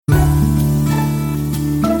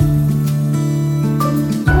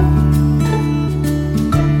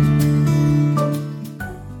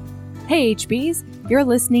Hey HBs, you're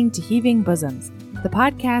listening to Heaving Bosoms, the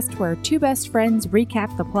podcast where two best friends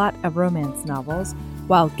recap the plot of romance novels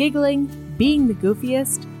while giggling, being the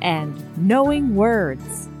goofiest, and knowing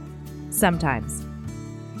words. Sometimes.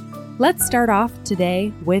 Let's start off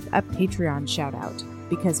today with a Patreon shout out,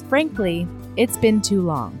 because frankly, it's been too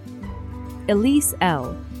long. Elise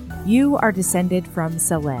L., you are descended from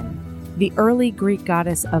Selene, the early Greek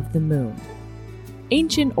goddess of the moon.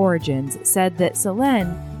 Ancient origins said that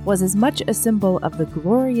Selene was as much a symbol of the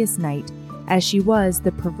glorious night as she was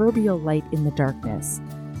the proverbial light in the darkness.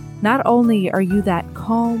 Not only are you that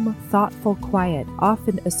calm, thoughtful quiet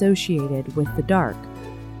often associated with the dark,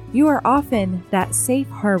 you are often that safe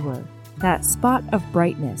harbor, that spot of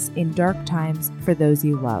brightness in dark times for those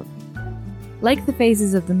you love. Like the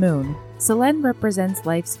phases of the moon, Selene represents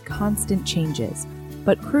life's constant changes,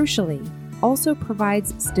 but crucially, also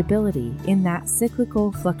provides stability in that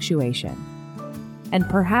cyclical fluctuation. And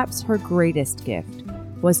perhaps her greatest gift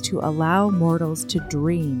was to allow mortals to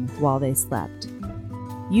dream while they slept.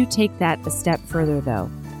 You take that a step further, though,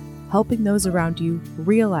 helping those around you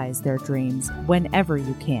realize their dreams whenever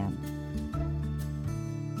you can.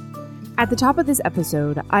 At the top of this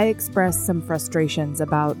episode, I expressed some frustrations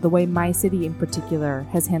about the way my city in particular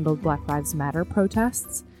has handled Black Lives Matter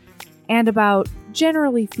protests, and about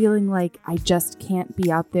generally feeling like I just can't be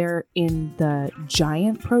out there in the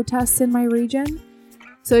giant protests in my region.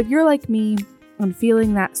 So if you're like me and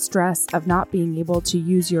feeling that stress of not being able to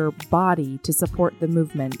use your body to support the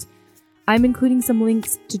movement, I'm including some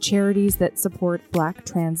links to charities that support Black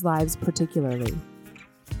trans lives particularly.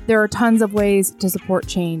 There are tons of ways to support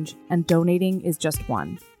change, and donating is just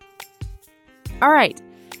one. All right,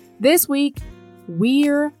 this week,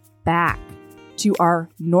 we're back to our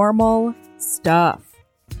normal stuff.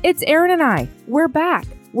 It's Erin and I. We're back.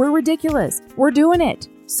 We're ridiculous. We're doing it.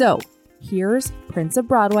 So, here's Prince of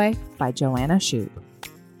Broadway by Joanna Shupe.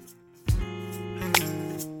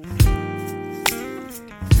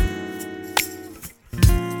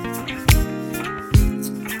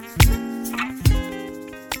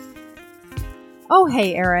 Oh,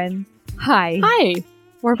 hey, Erin. Hi. Hi.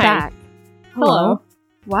 We're back. Hello.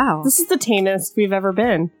 Wow. This is the tamest we've ever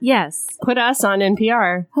been. Yes. Put us on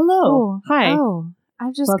NPR. Hello. Oh, Hi. Oh,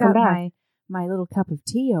 I've just Welcome got back. my little cup of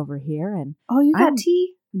tea over here, and Oh, you got I'm-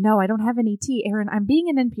 tea? no, I don't have any tea, Erin. I'm being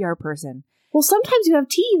an NPR person. Well, sometimes you have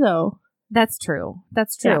tea, though. That's true.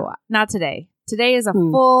 That's true. Yeah. Not today. Today is a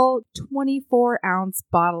full 24-ounce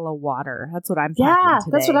bottle of water. That's what I'm Yeah, packing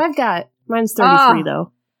today. that's what I've got. Mine's 33,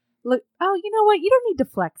 though. Look. Oh, you know what? You don't need to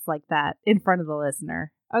flex like that in front of the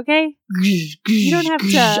listener. Okay? You don't have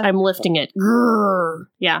to. I'm lifting it. Grrr.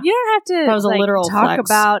 Yeah. You don't have to. That was a literal talk flex.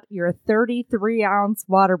 about your 33-ounce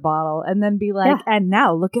water bottle and then be like, and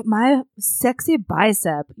now look at my sexy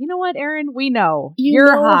bicep. You know what, Erin? We know You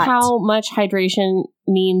you're know hot. how much hydration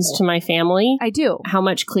means to my family? I do. How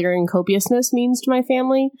much clear and copiousness means to my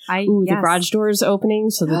family? Ooh, yes. the garage door is opening,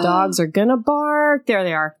 so the dogs are gonna bark. There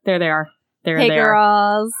they are. There they are. There Hey, they are.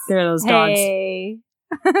 girls. There are those dogs. Hey.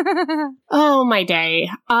 Oh my day.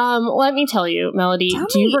 Let me tell you, Melody, Tell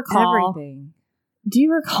do you me recall everything.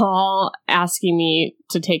 asking me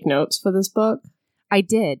to take notes for this book? I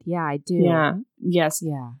did. Yeah, I do. Yeah. Yes.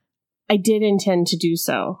 Yeah. I did intend to do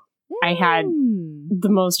so. I had the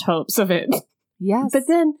most hopes of it. Yes. But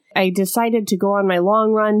then I decided to go on my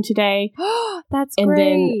long run today. That's And great.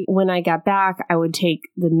 then when I got back, I would take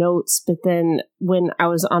the notes. But then when I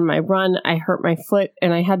was on my run, I hurt my foot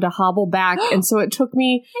and I had to hobble back. And so it took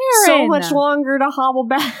me so Erin. much longer to hobble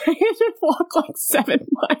back. I had to walk like 7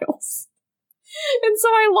 miles. And so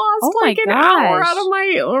I lost Oh my like an hour gosh. out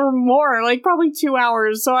of or more, like probably 2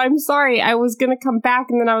 hours. So I'm sorry. I was going to come back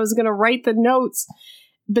and then I was going to write the notes.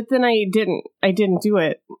 But then I didn't. I didn't do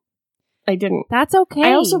it. I didn't. That's okay.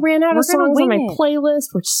 I also ran out of We're gonna songs on wing my it.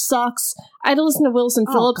 playlist, which sucks. I had to listen to Wilson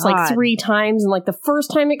Oh, Phillips God. like 3 times, and like the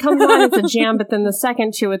first time it comes on, it's a jam, but then the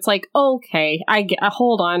second two, it's like, okay, I get.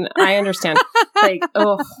 Hold on, I understand. Like,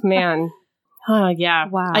 oh man, yeah,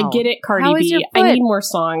 Wow. I get it, Cardi How is B. your I foot? need more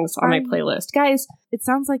songs on my Are you- playlist, guys. It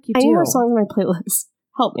sounds like you I do. need more songs on my playlist.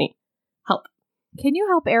 Help me, help. Can you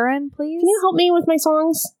help Erin, please? Can you help me with my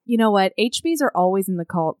songs? You know what? HBs are always in the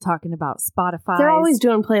cult talking about Spotify. They're always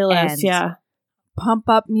doing playlists, and yeah. pump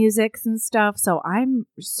up musics and stuff. So I'm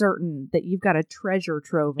certain that you've got a treasure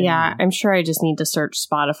trove in Yeah, you. I'm sure I just need to search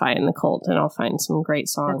Spotify in the cult and I'll find some great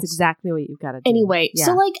songs. That's exactly what you've got to do. Anyway, Yeah.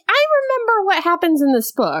 so like I remember what happens in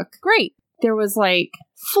this book. Great. There was like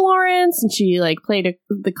Florence and she like played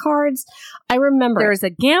the cards. I remember. There's a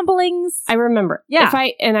gamblings. I remember. Yeah.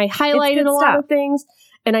 I highlighted good a lot stuff. of things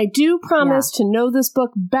and I do promise to know this book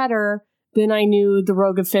better than I knew the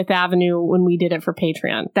Rogue of Fifth Avenue when we did it for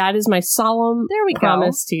Patreon. That is my solemn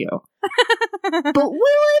promise to you. But will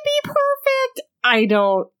it be perfect? I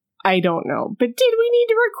don't know. But did we need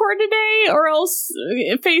to record today or else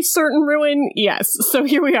face certain ruin? Yes. So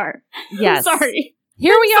here we are. Yes. Sorry.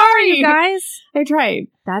 Here we are, you guys. I tried.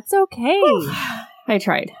 That's okay. I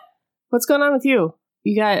tried. What's going on with you?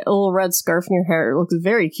 You got a little red scarf in your hair. It looks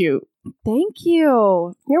very cute. Thank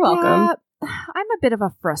you. You're welcome. Yeah, I'm a bit of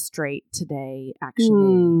a frustrate today,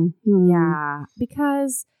 actually. Yeah,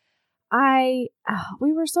 because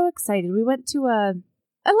we were so excited. We went to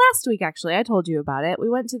last week, actually, I told you about it. We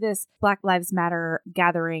went to this Black Lives Matter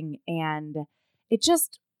gathering, and it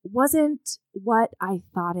just wasn't what I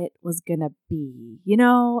thought it was gonna be, you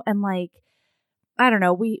know? And like, I don't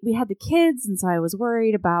know, we had the kids, and so I was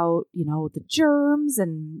worried about, you know, the germs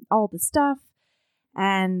and all the stuff.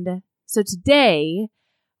 And so today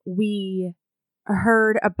we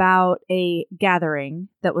heard about a gathering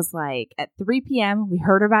that was like at 3 p.m. We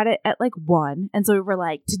heard about it at like 1. And so we were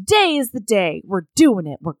like, today is the day. We're doing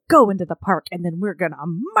it. We're going to the park, and then we're going to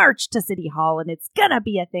march to City Hall, and it's going to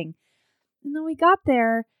be a thing. And then we got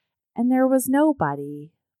there, and there was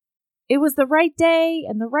nobody. It was the right day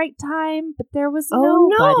and the right time, but there was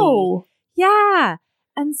nobody. No. Yeah.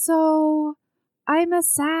 And so I'm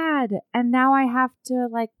sad. And now I have to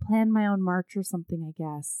like plan my own march or something, I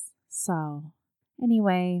guess. So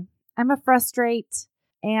anyway, I'm a frustrate,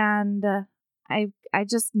 and I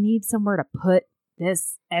just need somewhere to put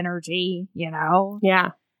this energy, you know? Yeah.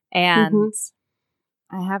 And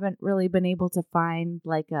I haven't really been able to find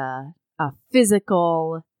like a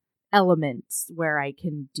physical element where I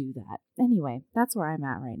can do that. Anyway, that's where I'm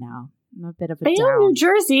at right now. I'm a bit of a Are you in New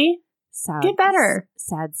Jersey? Get better.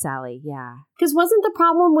 Sad Sally, yeah. Because wasn't the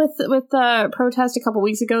problem with the protest a couple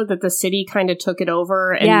weeks ago that the city kind of took it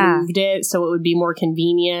over and moved it so it would be more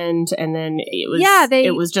convenient, and then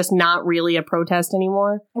it was just not really a protest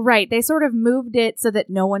anymore? Right. They sort of moved it so that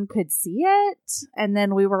no one could see it, and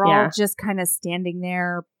then we were all just kind of standing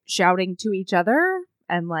there shouting to each other,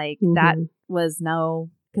 and like that was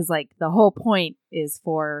because like the whole point is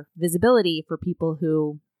for visibility for people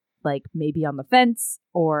who like maybe on the fence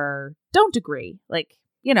or don't agree, like,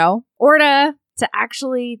 you know, or to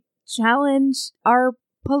actually challenge our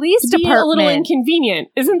police department. A little inconvenient.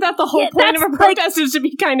 Isn't that the whole point of a protest, is to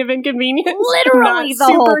be kind of inconvenient? Literally the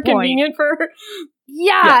whole point. Super convenient for...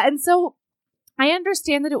 Yeah, and so I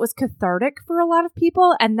understand that it was cathartic for a lot of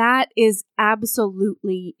people, and that is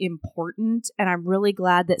absolutely important, and I'm really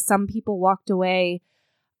glad that some people walked away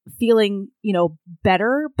feeling, you know,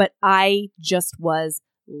 better, but I just was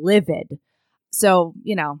livid. So,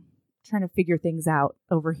 you know, trying to figure things out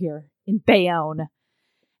over here in Bayonne.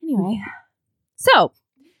 Anyway, so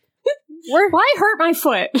why hurt my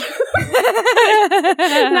foot?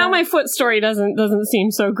 Now my foot story doesn't seem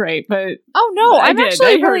so great, but I'm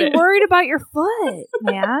actually really worried about your foot,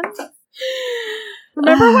 man.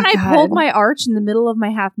 Remember when I pulled my arch in the middle of my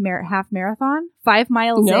half marathon, 5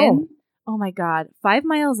 miles in? Oh my God. 5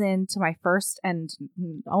 miles into my first and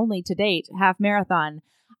only to date half marathon,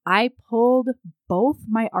 I pulled both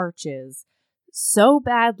my arches so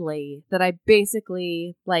badly that I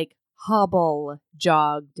basically like hobble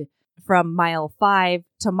jogged from mile 5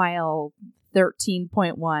 to mile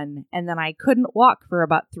 13.1. And then I couldn't walk for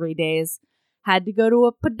about 3 days. Had to go to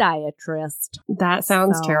a podiatrist. That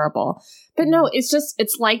sounds terrible. But no, it's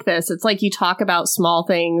like this. It's like you talk about small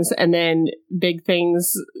things and then big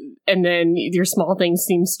things, and then your small things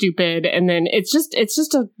seem stupid, and then it's just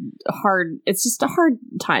a hard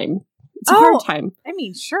time. It's a hard time. I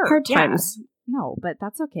mean, sure. Hard times. No, but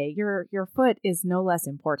that's okay. Your foot is no less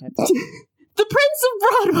important. The Prince of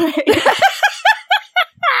Broadway.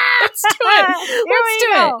 Let's do it. Let's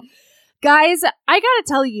do it. Guys, I gotta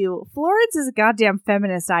tell you, Florence is a goddamn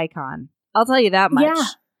feminist icon. I'll tell you that much. Yeah.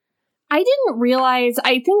 I didn't realize,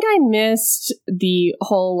 I think I missed the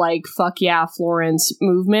whole, like, fuck yeah, Florence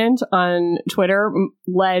movement on Twitter,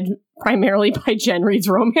 led primarily by Jen Reed's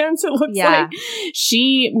Romance, it looks like.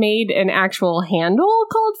 She made an actual handle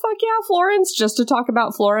called Fuck Yeah, Florence, just to talk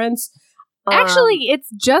about Florence. Actually,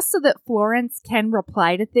 it's just so that Florence can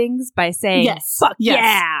reply to things by saying, fuck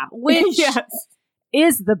yeah, which...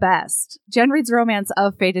 is the best. Jen Reed's Romance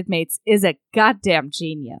of Fated Mates is a goddamn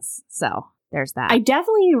genius. So there's that. I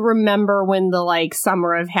definitely remember when the like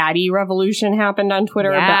Summer of Hattie revolution happened on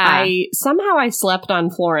Twitter, but I slept on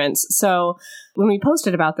Florence. So when we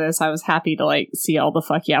posted about this, I was happy to like see all the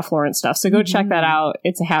fuck yeah Florence stuff. So go check that out.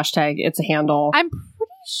 It's a hashtag. It's a handle. I'm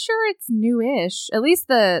pretty sure it's newish. At least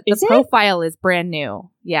the Is it? profile is brand new.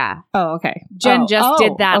 Yeah. Oh, okay. Jen just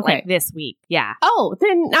did that okay. like this week. Yeah. Oh,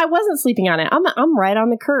 then I wasn't sleeping on it. I'm right on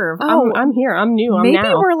the curve. Oh. I'm here. I'm new. I'm Maybe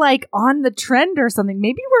now. we're like on the trend or something.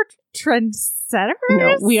 Maybe we're trendsetters.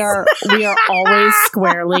 No, we are always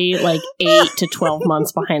squarely like 8 to 12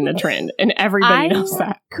 months behind the trend, and everybody knows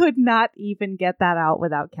that. Could not even get that out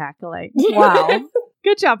without cackling. Wow.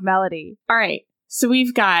 Good job, Melody. All right. So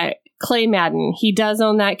we've got Clay Madden. He does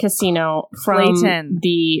own that casino from Clayton.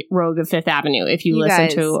 the Rogue of Fifth Avenue. If you listen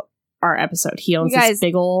guys- to our episode, he owns you guys- this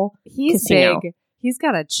big ol' He's casino. big. He's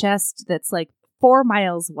got a chest that's like 4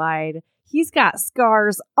 miles wide. He's got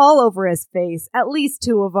scars all over his face, at least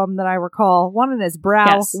 2 of them that I recall. One on his brow,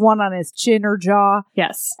 Yes. one on his chin or jaw.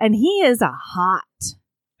 Yes. And he is a hot.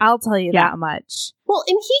 I'll tell you Yeah. that much. Well,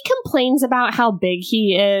 and he complains about how big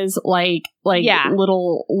he is. Like Yeah.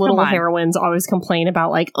 little Come on. heroines always complain about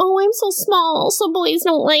like, oh, I'm so small, so boys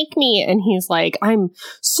don't like me. And he's like, I'm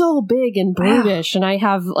so big and brutish, and I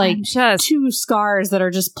have like I'm just 2 scars that are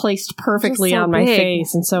just placed perfectly Just so on my big.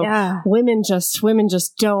 face, and so yeah. women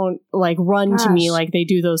just don't like run to me Gosh. like they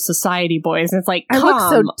do those society boys. And it's like, I look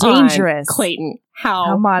so come on, dangerous. Clayton. How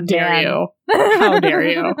Come on, dare man. you? How dare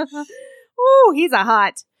you? Ooh, he's a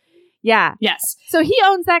hot. Yeah. Yes. So he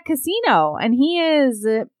owns that casino, and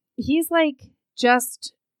he's like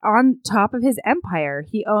just on top of his empire.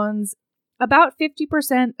 He owns about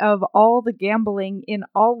 50% of all the gambling in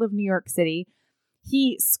all of New York City.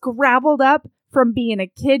 He scrabbled up from being a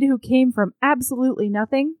kid who came from absolutely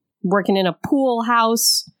nothing. Working in a pool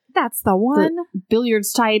house, That's the one.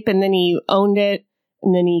 billiards type, and then he owned it,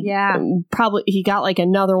 and then he probably he got like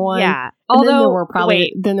another one. Yeah. And then there Although, were probably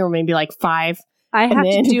wait, then there were maybe like 5. I have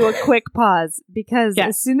then- to do a quick pause because Yes.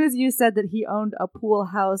 as soon as you said that he owned a pool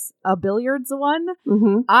house, a billiards one,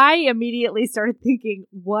 Mm-hmm. I immediately started thinking,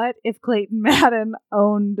 what if Clayton Madden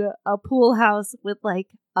owned a pool house with like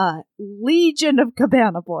a legion of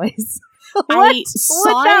Cabana Boys? I What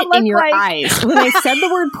saw would that it in look your like? eyes. When I said the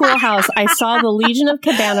word pool house, I saw the Legion of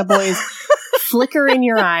Cabana Boys flicker in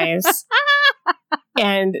your eyes.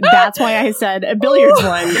 And that's why I said a billiards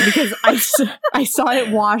one, because I saw it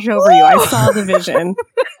wash over you. I saw the vision.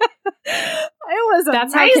 It was a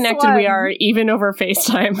That's nice how connected one. we are, even over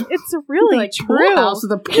FaceTime. It's really Like, true. pool house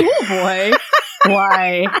with a pool boy?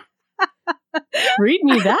 Why? Read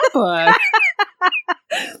me that book.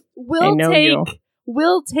 I know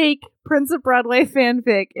We'll take Prince of Broadway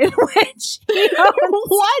fanfic in which he owns.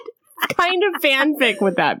 What kind of fanfic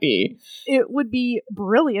would that be? It would be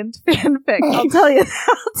brilliant fanfic. I'll tell you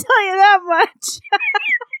that much.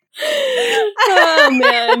 Oh,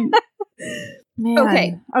 man.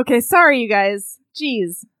 Man. Okay, sorry you guys.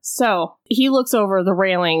 Jeez. So he looks over the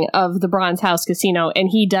railing of the Bronze House Casino, and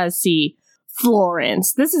he does see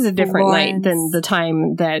Florence. This is a different night than the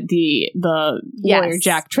time that the lawyer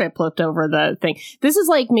Jack Tripp looked over the thing. This is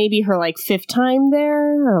like maybe her like 5th time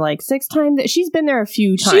there, or like 6th time. She's been there a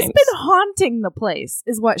few times. She's been haunting the place,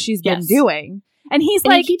 is what she's been doing. And he's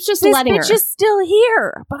And like, he keeps just this letting bitch her. is still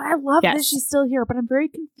here. But I love that Yes. she's still here. But I'm very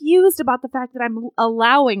confused about the fact that I'm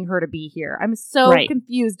allowing her to be here. I'm so Right.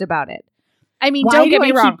 confused about it. I mean, Why don't do get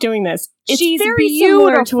me I wrong. keep doing this? It's She's very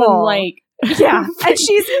similar to when, beautiful. like, Yeah, and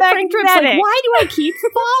she's Frank Tripp's like, magnetic. why do I keep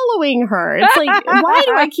following her? It's like, why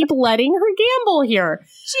do I keep letting her gamble here?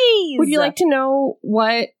 Jeez. Would you like to know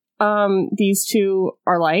what these two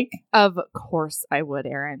are like? Of course I would,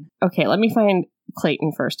 Aaron. Okay, let me find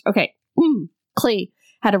Clayton first. Okay. Clay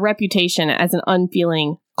had a reputation as an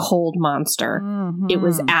unfeeling, cold monster. It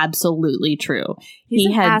was absolutely true. He's he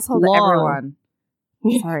an had asshole to everyone.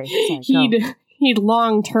 Sorry. Go. He'd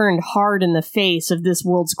long turned hard in the face of this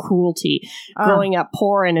world's cruelty, growing up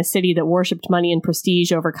poor in a city that worshipped money and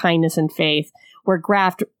prestige over kindness and faith, where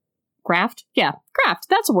graft,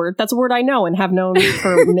 that's a word. That's a word I know and have known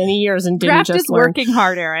for many years and didn't Graft just is learn. working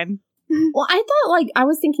hard, Aaron. Well, I thought, I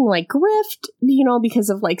was thinking, grift, because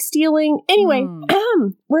of, stealing. Anyway,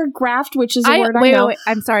 we're graft, which is a word I know. Wait,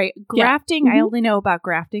 I'm sorry. Grafting, Yeah. I only know about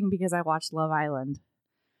grafting because I watched Love Island.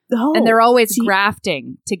 Oh, And they're always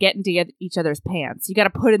grafting to get into each other's pants. You got to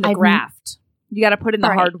put in the graft. You got to put in the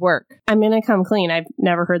hard work. I'm going to come clean. I've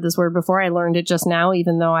never heard this word before. I learned it just now,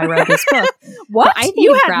 even though I read this book. What? But I think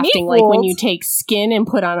You of had grafting me like when fooled. you take skin and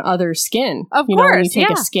put on other skin. Of you know, when you course, take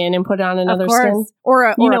yeah. a skin and put on another Of course. skin.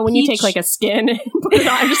 Or When you take a skin and put it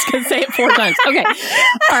on. I'm just going to say it 4 times. Okay.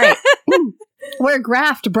 All right. Where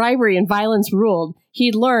graft, bribery, and violence ruled,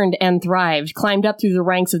 He'd learned and thrived, climbed up through the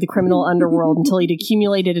ranks of the criminal underworld until he'd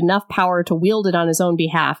accumulated enough power to wield it on his own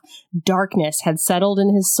behalf. Darkness had settled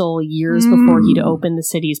in his soul years before he'd opened the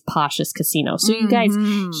city's poshest casino. So you guys,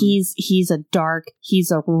 he's a dark,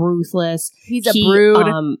 he's a ruthless, he's a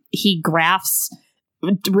brood. He grafts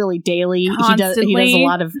really daily. Constantly. He does a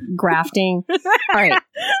lot of grafting. All right.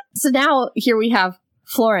 So now here we have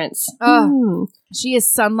Florence. She is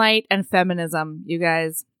sunlight and feminism, you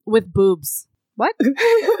guys, with boobs. What?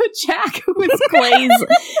 Jack with Clay's,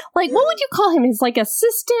 like, what would you call him? His like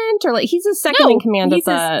assistant, or like he's a second in command at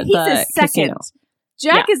the casino.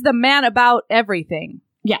 Jack is the man about everything.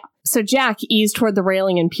 Yeah. So Jack eased toward the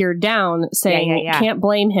railing and peered down, saying, "Can't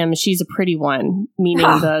blame him. She's a pretty one," meaning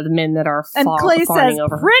the men that are and Clay says,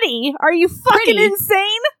 over her. "Pretty? Are you fucking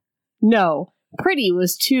insane?" No. Pretty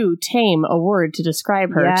was too tame a word to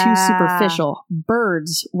describe her. Too superficial.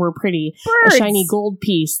 Birds were pretty. Birds. A shiny gold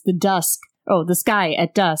piece. The sky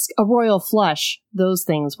at dusk. A royal flush. Those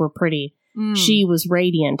things were pretty. She was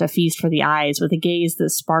radiant, a feast for the eyes, with a gaze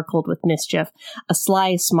that sparkled with mischief, a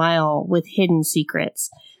sly smile with hidden secrets.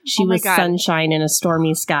 She was sunshine in a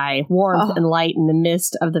stormy sky, warmth and light in the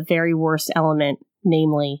midst of the very worst element,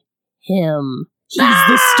 namely him. He's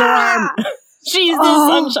the storm. She's the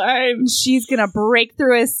sunshine. She's gonna break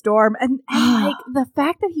through a storm, and like the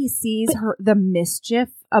fact that he sees the mischief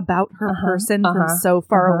about her person from so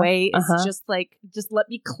far away is just like, just let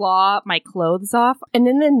me claw my clothes off. And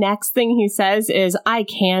then the next thing he says is, "I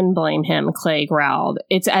can blame him," Clay growled.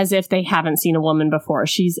 It's as if they haven't seen a woman before.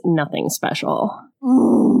 She's nothing special.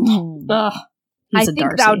 Ugh. I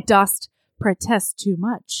think thou dost protest too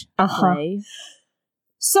much, Clay.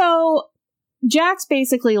 So Jack's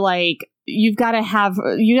basically like, you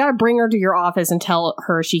gotta bring her to your office and tell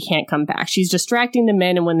her she can't come back. She's distracting the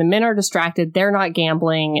men, and when the men are distracted, they're not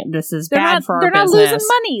gambling. This is bad for our business. They're not losing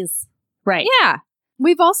monies. Right. Yeah.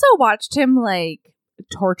 We've also watched him, like,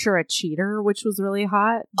 torture a cheater, which was really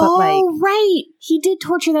hot. But right. He did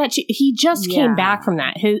torture that he just came back from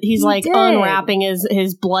that. He's like unwrapping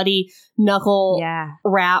his bloody knuckle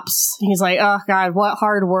wraps. He's like, oh God, what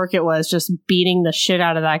hard work it was just beating the shit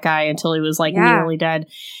out of that guy until he was like nearly dead.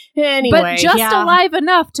 Anyway, but just alive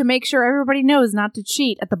enough to make sure everybody knows not to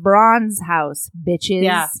cheat at the Bronze House, bitches.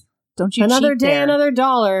 Yeah. Don't you another cheat day, there. Another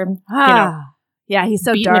dollar. Yeah, he's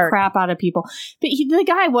so beating dark. the crap out of people. But the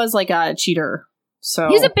guy was like a cheater. So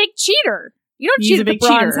he's a big cheater. You don't cheat at the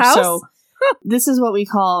Bronze House. So this is what we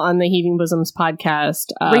call on the Heaving Bosoms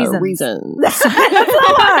podcast reasons.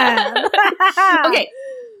 Okay.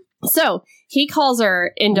 So he calls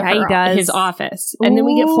her into his office, and then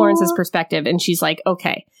we get Florence's perspective, and she's like,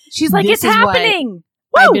 okay. She's like, it's happening.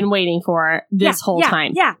 I've been waiting for this whole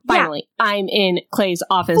time. Yeah. Finally, I'm in Clay's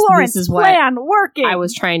office. Florence, this is what plan working. I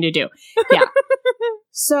was trying to do. Yeah.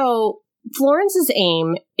 So Florence's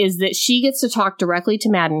aim is that she gets to talk directly to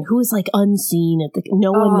Madden, who is like unseen at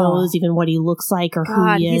no one knows even what he looks like or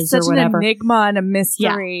who he is he's such or whatever. An enigma and a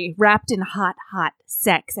mystery wrapped in hot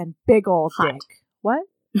sex and big old dick. What?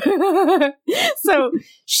 So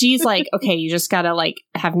she's like, okay, you just gotta like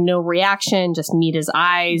have no reaction, just meet his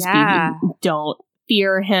eyes, don't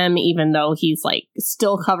fear him, even though he's like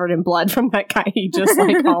still covered in blood from that guy he just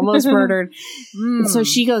like almost murdered. So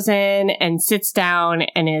she goes in and sits down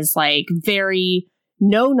and is like very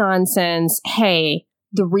no nonsense. Hey,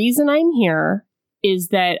 the reason I'm here is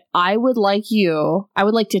that I would like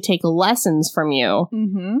to take lessons from you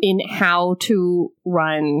in how to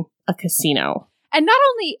run a casino. And not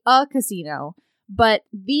only a casino, but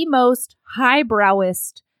the most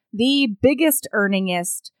highbrowest, the biggest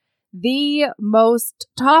earningest, the most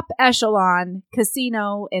top echelon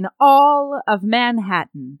casino in all of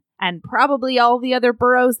Manhattan, and probably all the other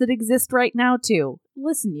boroughs that exist right now too.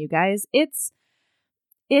 Listen, you guys, it's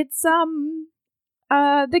the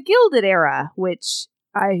Gilded Era, which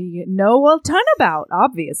I know a ton about,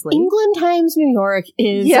 obviously. England Times New York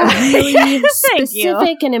is a really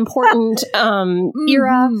specific and important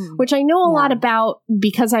era, which I know a lot about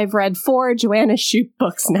because I've read 4 Joanna Shupe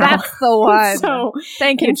books now. That's the one. So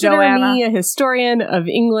thank you, consider Joanna. me a historian of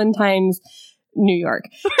England Times New York.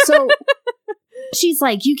 So she's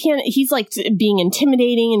like, he's like being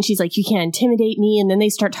intimidating, and she's like, you can't intimidate me. And then they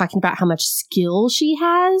start talking about how much skill she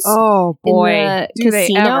has. Oh boy, in the do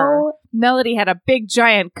casino. They ever. Melody had a big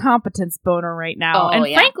giant competence boner right now. And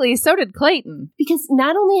frankly, so did Clayton. Because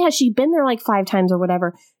not only has she been there like 5 times or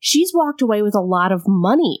whatever, she's walked away with a lot of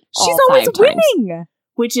money. She's always winning.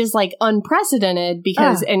 Which is like unprecedented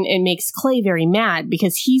because and it makes Clay very mad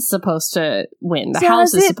because he's supposed to win. The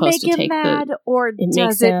house is supposed to take mad, or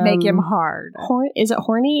does it make him hard? Is it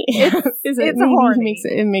horny? It's horny.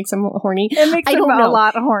 It makes him horny. It makes him a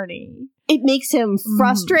lot horny. It makes him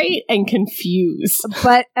frustrate and confused.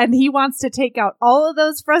 And he wants to take out all of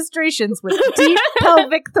those frustrations with deep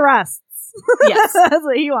pelvic thrusts. Yes. That's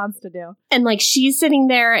what he wants to do. And like she's sitting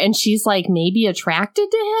there and she's like maybe attracted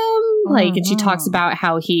to him. Like, and she talks about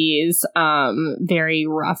how he's very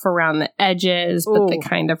rough around the edges, but the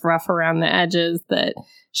kind of rough around the edges that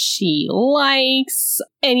she likes.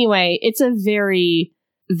 Anyway, it's a very,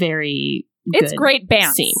 very It's great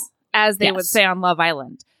bants, scene. As they would say on Love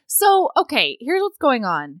Island. So, okay, here's what's going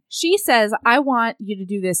on. She says, I want you to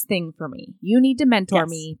do this thing for me. You need to mentor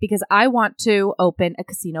me because I want to open a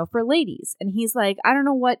casino for ladies. And he's like, I don't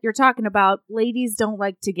know what you're talking about. Ladies don't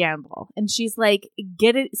like to gamble. And she's like,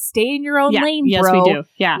 get it, stay in your own lane, yes, bro. We do.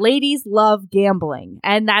 Yeah. Ladies love gambling.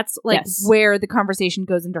 And that's like where the conversation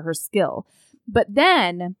goes into her skill. But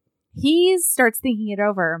then he starts thinking it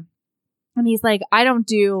over and he's like, I don't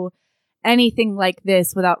do anything like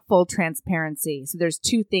this without full transparency. So there's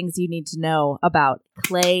 2 things you need to know about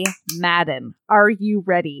Clay Madden. Are you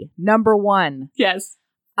ready? Number 1. Yes.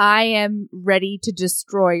 I am ready to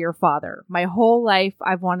destroy your father. My whole life,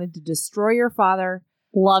 I've wanted to destroy your father.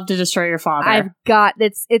 Love to destroy your father. I've got,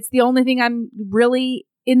 it's the only thing I'm really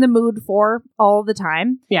in the mood for all the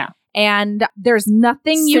time. Yeah. And there's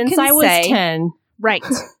nothing you can say. Since I was 10. Right.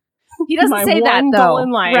 He doesn't say that, one though. Goal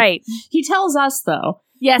in life. Right. He tells us, though.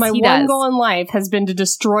 Yes, my he one does. goal in life has been to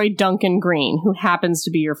destroy Duncan Green, who happens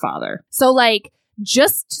to be your father. So, like,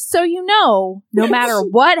 just so you know, no matter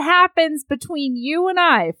what happens between you and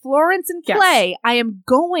I, Florence and Clay, I am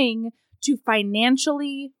going to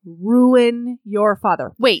financially ruin your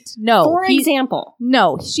father. Wait, no. For example.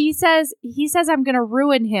 No, he says I'm going to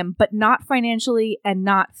ruin him, but not financially and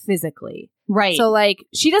not physically. Right. So, like,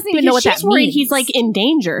 she doesn't even know what that she's worried means. He's, like, in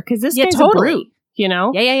danger, because this guy's totally. a brute. You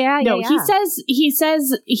know? Yeah. No, he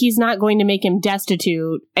says he's not going to make him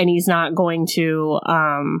destitute and he's not going to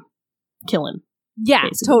kill him. Yeah,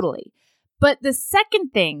 basically. totally. But the second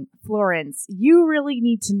thing, Florence, you really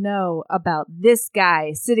need to know about this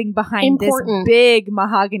guy sitting behind this big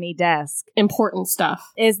mahogany desk. Important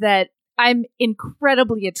stuff. Is that I'm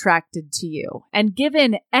incredibly attracted to you. And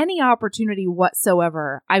given any opportunity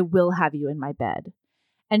whatsoever, I will have you in my bed.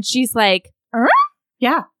 And she's like,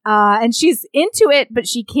 Yeah. And she's into it, but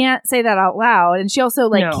she can't say that out loud. And she also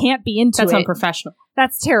can't be into That's it. unprofessional.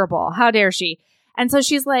 That's terrible. How dare she? And so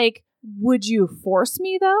she's like, would you force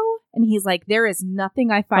me though? And he's like, there is nothing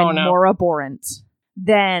I find more abhorrent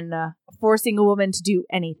than forcing a woman to do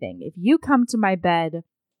anything. If you come to my bed,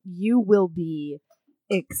 you will be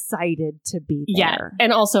excited to be there. Yeah.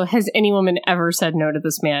 And also, has any woman ever said no to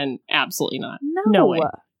this man? Absolutely not. No way.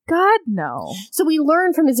 God, no. So we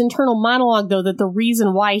learn from his internal monologue, though, that the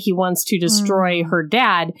reason why he wants to destroy her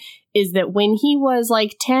dad is that when he was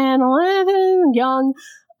like 10, 11, young,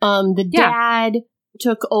 the dad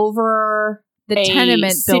took over the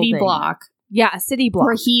tenement city building. block. Yeah, a city block.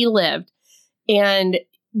 Where he lived. And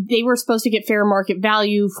they were supposed to get fair market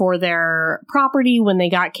value for their property when they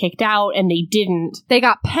got kicked out, and they didn't. They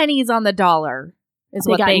got pennies on the dollar.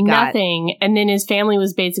 They got nothing. And then his family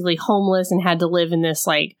was basically homeless and had to live in this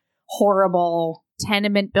like horrible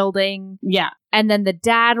tenement building. Yeah. And then the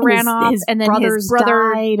dad ran off, and then his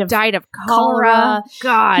brother died of cholera.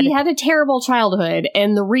 God. He had a terrible childhood,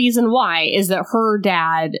 and the reason why is that her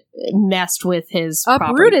dad messed with his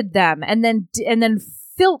uprooted them, and then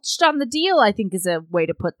filched on the deal, I think is a way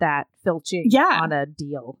to put that. Filching on a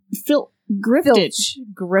deal. Grifted.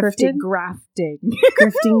 Grifted. Grafting.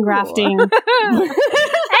 Grifting, grafting.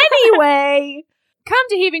 Anyway, come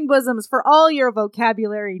to Heaving Bosoms for all your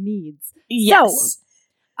vocabulary needs. Yes.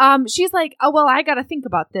 So, she's like, oh, well, I got to think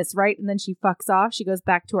about this, right? And then she fucks off. She goes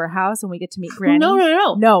back to her house and we get to meet Granny.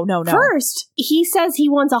 No. First, he says he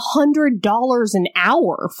wants $100 an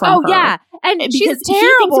hour from her. Oh, yeah. And she's a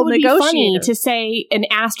terrible negotiator. Be funny to say an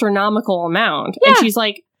astronomical amount. Yeah. And she's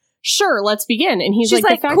like, sure, let's begin. And he's like, the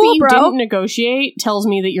fact that you didn't negotiate tells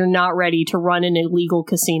me that you're not ready to run an illegal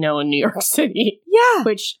casino in New York City. Yeah.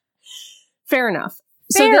 Which, fair enough.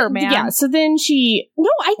 Man. Yeah, so then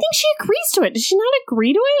I think she agrees to it. Does she not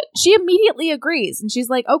agree to it? She immediately agrees. And she's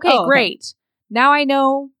like, okay, great. Now I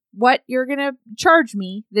know what you're going to charge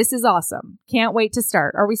me. This is awesome. Can't wait to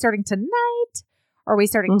start. Are we starting tonight? Are we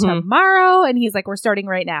starting tomorrow? And he's like, we're starting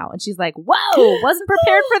right now. And she's like, whoa, wasn't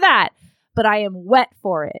prepared for that. But I am wet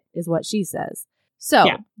for it, is what she says. So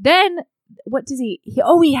then what does he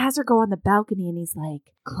has her go on the balcony and he's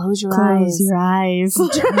like, close your eyes.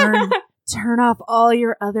 Turn off all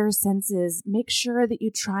your other senses. Make sure that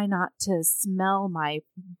you try not to smell my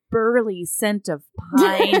burly scent of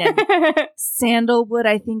pine and sandalwood,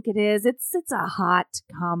 I think it is. It's a hot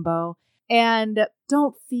combo. And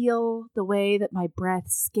don't feel the way that my breath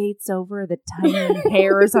skates over the tiny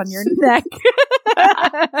hairs on your neck.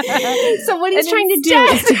 So what he's trying to do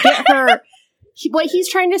is to get her. What he's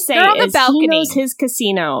trying to say is he knows his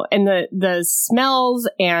casino and the smells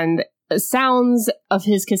and sounds of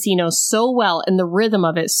his casino so well and the rhythm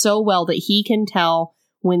of it so well that he can tell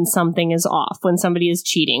when something is off, when somebody is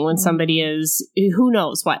cheating, when somebody is who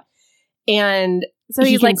knows what. And so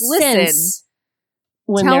he's like, listen,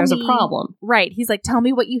 when there's a problem. Right. He's like, tell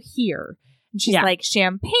me what you hear. And she's like,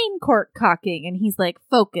 champagne cork cocking. And he's like,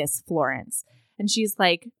 focus, Florence. And she's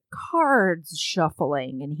like, cards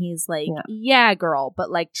shuffling. And he's like, yeah, girl,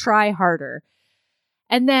 but like try harder.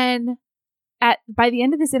 And then by the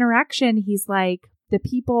end of this interaction, he's like, the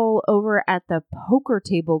people over at the poker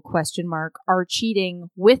table are cheating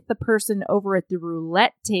with the person over at the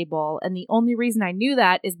roulette table. And the only reason I knew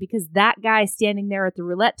that is because that guy standing there at the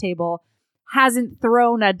roulette table hasn't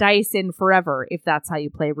thrown a dice in forever, if that's how you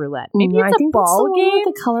play roulette. Maybe it's a ball game.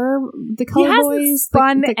 The color boys,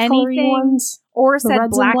 spun the anything ones, or said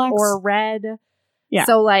black or red. Yeah.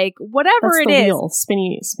 So like whatever that's it is, wheel.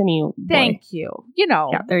 spinny. Boy. Thank you. You know.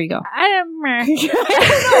 Yeah, there you go. I don't know.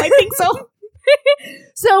 I think so.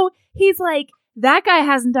 So he's like, that guy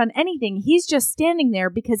hasn't done anything. He's just standing there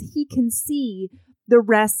because he can see the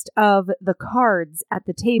rest of the cards at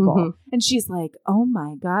the table. Mm-hmm. And she's like, oh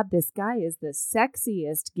my God, this guy is the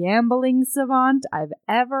sexiest gambling savant I've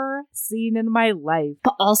ever seen in my life.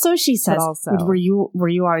 But also she says, were you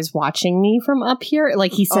always watching me from up here?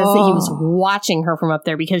 Like he says that he was watching her from up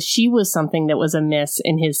there because she was something that was amiss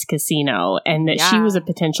in his casino and that she was a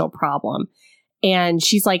potential problem. And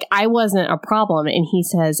she's like, I wasn't a problem. And he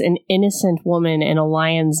says, an innocent woman in a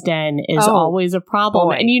lion's den is always a problem.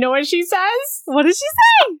 Boy. And you know what she says? What does she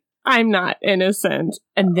say? I'm not innocent.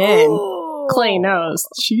 And then Clay knows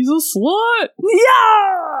she's a slut.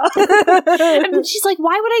 Yeah. And then she's like,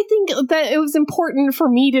 why would I think that it was important for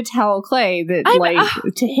me to tell Clay that,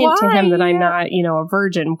 to hint to him that I'm not, a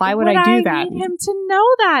virgin? Why would I do that? I need him to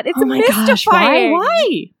know that. It's mystifying.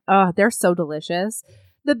 Why? Oh, they're so delicious.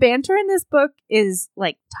 The banter in this book is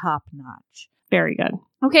like top notch. Very good.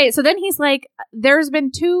 Okay, so then he's like, there's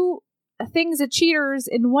been 2 things of cheaters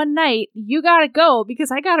in one night. You gotta go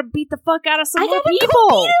because I gotta beat the fuck out of some more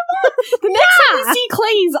people. The next time we see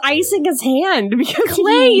Clay, he's icing his hand because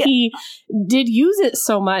he did use it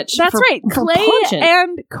so much. That's right. Clay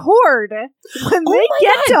and Cord, when they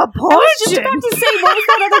get to punch. I was just about to say, what was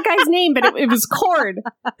that other guy's name? But it was Cord.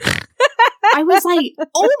 I was like,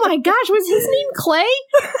 oh my gosh, was his name Clay?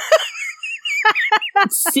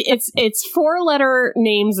 It's 4-letter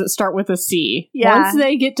names that start with a C. Yeah. Once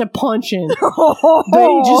they get to punching,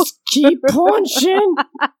 they just keep punching.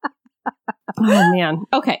 Oh man.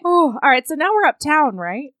 Okay. Oh, all right. So now we're uptown,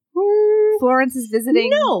 right? Florence is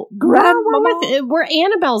visiting. No, Grandma. Where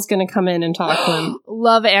Annabelle's going to come in and talk to him.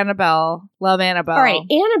 Love Annabelle. All right,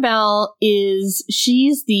 Annabelle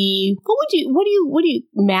she's the what do you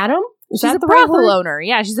madam? She's a brothel owner.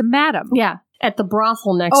 Yeah, she's a madam. Yeah. At the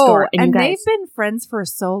brothel next door. And they've been friends for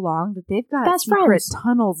so long that they've got secret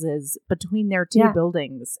tunnels between their 2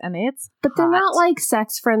 buildings. And it's But they're not like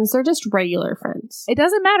sex friends. They're just regular friends. It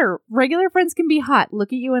doesn't matter. Regular friends can be hot.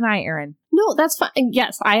 Look at you and I, Erin. No, that's fine.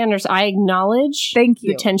 Yes, I understand. I acknowledge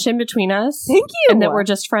the tension between us. Thank you. And that we're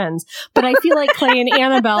just friends. But I feel like Clay and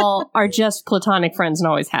Annabelle are just platonic friends and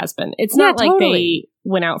always has been. It's not like they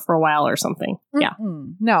went out for a while or something. Yeah.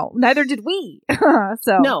 No, neither did we.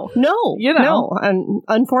 So No.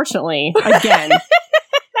 Unfortunately, again,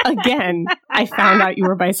 I found out you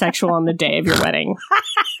were bisexual on the day of your wedding.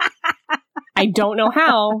 I don't know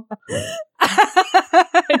how.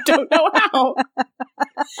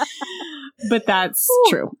 But that's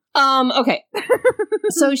true. Okay.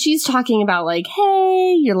 So she's talking about like,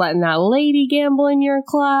 hey, you're letting that lady gamble in your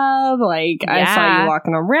club. Like, I saw you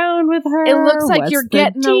walking around with her. It looks like you're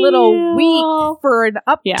getting a little weak for an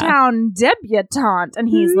uptown debutante. And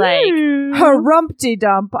he's like,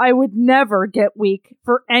 Harumpty-dump. I would never get weak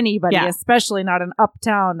for anybody, especially not an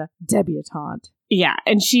uptown debutante. Yeah,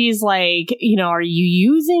 and she's like, are you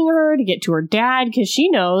using her to get to her dad? Because she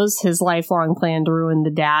knows his lifelong plan to ruin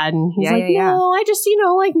the dad. And he's no, I just,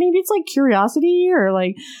 maybe it's like curiosity or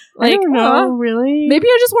like I don't know, really. Maybe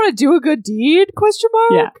I just want to do a good deed, ?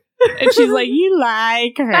 Yeah. And she's like, you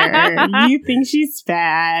like her. You think she's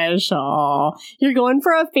special. You're going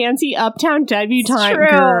for a fancy uptown debutante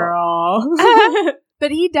girl.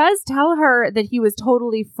 But he does tell her that he was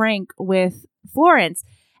totally frank with Florence.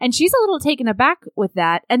 And she's a little taken aback with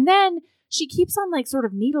that. And then she keeps on like sort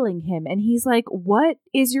of needling him. And he's like, what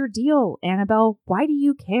is your deal, Annabelle? Why do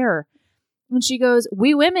you care? And she goes,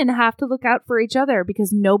 we women have to look out for each other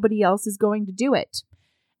because nobody else is going to do it.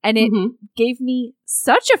 And it gave me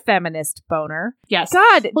such a feminist boner. Yes.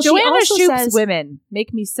 God, Well, Joanna she also Shoops says- women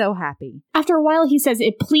make me so happy. After a while, he says,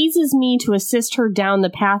 it pleases me to assist her down the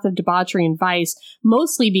path of debauchery and vice,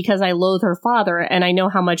 mostly because I loathe her father and I know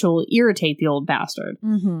how much it will irritate the old bastard.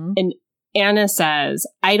 Mm-hmm. And Anna says,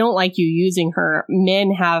 I don't like you using her.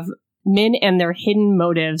 Men and their hidden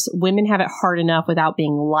motives. Women have it hard enough without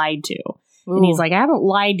being lied to. And he's like, I haven't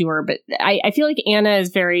lied to her, but I feel like Anna is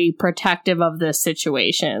very protective of this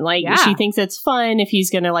situation. Like, she thinks it's fun if he's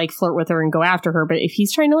going to, like, flirt with her and go after her. But if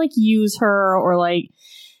he's trying to, like, use her or, like,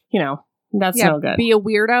 you know, that's no good. Be a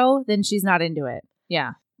weirdo, then she's not into it.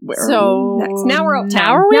 Yeah. So, next. Now we're uptown.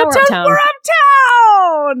 Now we're uptown. We're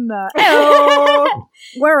uptown. Oh,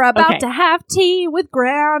 we're about to have tea with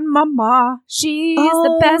Grandmama. She's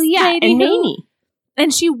the best lady. And Mamie.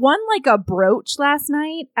 And she won like a brooch last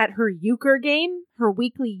night at her euchre game, her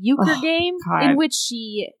weekly euchre game, in which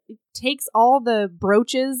she takes all the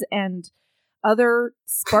brooches and other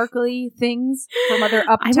sparkly things from other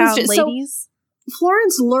uptown ladies. So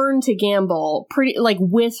Florence learned to gamble pretty like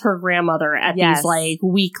with her grandmother at these like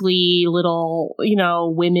weekly little, you know,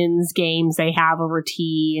 women's games they have over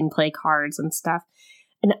tea and play cards and stuff.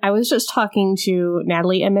 And I was just talking to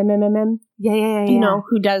Natalie MMMMM. Yeah. You know,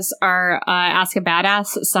 who does our Ask a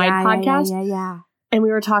Badass side podcast. Yeah. And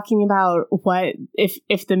we were talking about what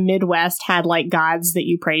if the Midwest had like gods that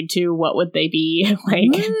you prayed to, what would they be?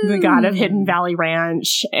 Like the god of Hidden Valley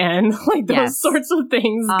Ranch and like those sorts of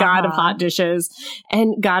things. God of hot dishes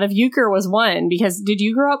and god of euchre was one. Because did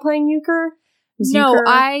you grow up playing euchre? No, euchre?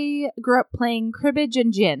 I grew up playing cribbage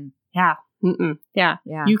and gin. Yeah. Yeah.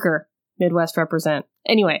 Euchre. Midwest represent.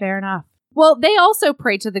 Anyway. Fair enough. Well, they also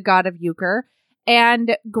pray to the god of euchre.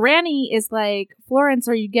 And Granny is like, Florence,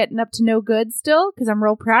 are you getting up to no good still? Because I'm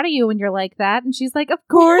real proud of you when you're like that. And she's like, of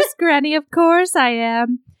course, Granny, of course I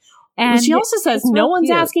am. And she also says, no one's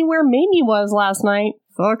asking where Mamie was last night.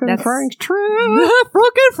 Fucking Frank Tripp.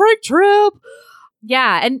 Fucking Frank Tripp.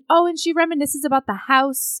 Yeah. And she reminisces about the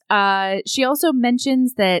house. She also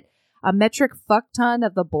mentions that a metric fuck ton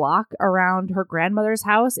of the block around her grandmother's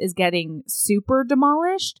house is getting super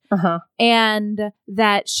demolished. And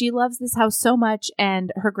that she loves this house so much.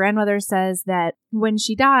 And her grandmother says that when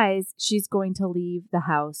she dies, she's going to leave the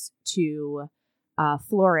house to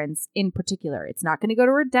Florence in particular. It's not going to go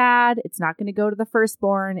to her dad. It's not going to go to the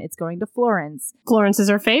firstborn. It's going to Florence. Florence is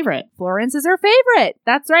her favorite.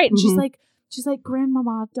 That's right. And she's like,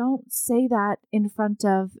 Grandmama, don't say that in front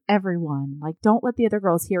of everyone. Like, don't let the other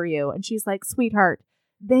girls hear you. And she's like, sweetheart,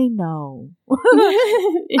 they know.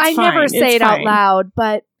 I never say it out loud,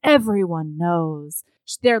 but everyone knows.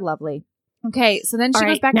 They're lovely. Okay, so then she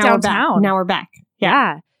goes back downtown. Now we're back.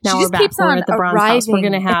 Yeah. Now she just keeps on at the Browns arriving house. We're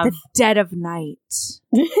gonna have at the dead of night.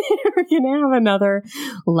 We're gonna have another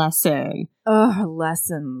lesson.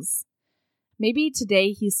 Lessons. Maybe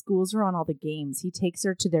today he schools her on all the games. He takes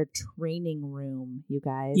her to their training room, you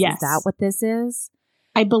guys. Yes. Is that what this is?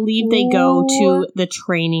 I believe they go to the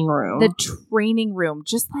training room. The training room.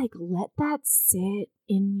 Just like let that sit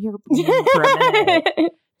in your brain for a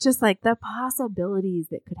minute. Just like the possibilities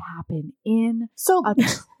that could happen in a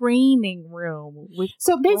training room.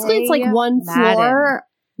 So basically it's like one floor.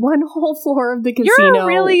 One whole floor of the casino. You're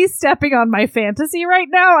really stepping on my fantasy right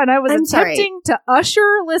now, and I was attempting to usher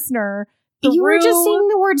listener through. You were just saying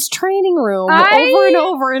the words training room over and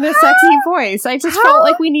over in a sexy voice. I just felt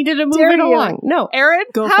like we needed to move it along. No, Erin,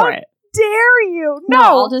 go for it. Dare you?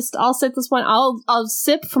 No, I'll sip this one. I'll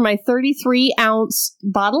sip from my 33-ounce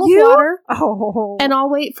bottle of water. And I'll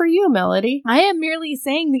wait for you, Melody. I am merely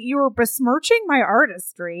saying that you are besmirching my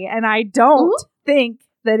artistry, and I don't think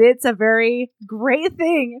that it's a very great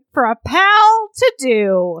thing for a pal to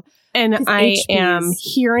do. And I am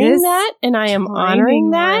hearing that, and I am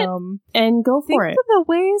honoring that, and go for it. Think of the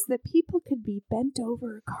ways that people could be bent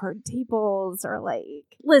over card tables or like...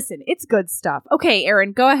 Listen, it's good stuff. Okay,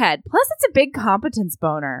 Erin, go ahead. Plus, it's a big competence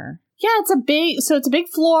boner. Yeah, it's a big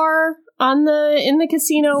floor in the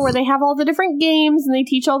casino where they have all the different games, and they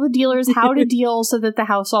teach all the dealers how to deal so that the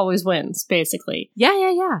house always wins, basically.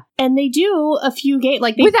 Yeah. And they do a few games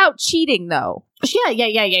like without cheating, though.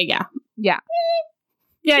 Yeah.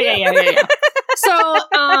 So,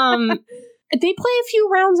 they play a few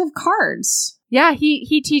rounds of cards. Yeah,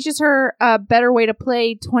 he teaches her a better way to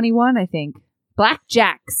play 21, I think.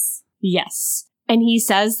 Blackjacks. Yes. And he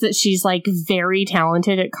says that she's like very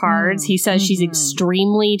talented at cards. He says she's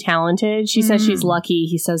extremely talented. She says she's lucky.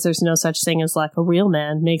 He says there's no such thing as luck. A real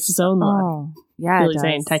man makes his own luck. Oh, yeah, Billy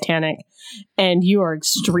Zane, Titanic. And you are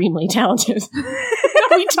extremely talented.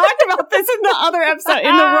 We talked about this in the other episode,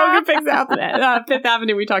 in the Rogan Fifth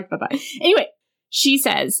Avenue. We talked about that. Anyway, she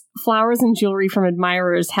says flowers and jewelry from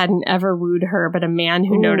admirers hadn't ever wooed her, but a man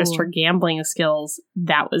who noticed her gambling skills,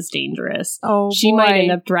 that was dangerous. Oh, she might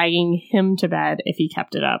end up dragging him to bed if he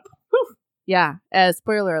kept it up. Whew. Yeah,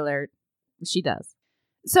 spoiler alert, she does.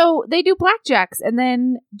 So they do blackjacks, and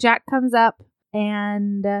then Jack comes up,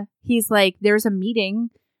 and he's like, there's a meeting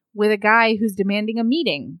with a guy who's demanding a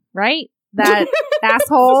meeting, right? That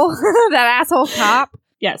asshole cop.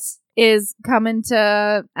 Yes. Is coming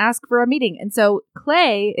to ask for a meeting. And so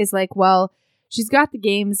Clay is like, well, she's got the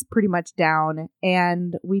games pretty much down,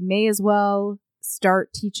 and we may as well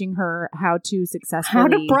start teaching her how to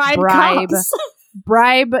successfully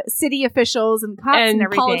bribe city officials and cops and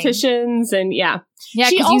everything. Politicians and yeah,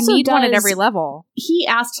 because you need one at every level. He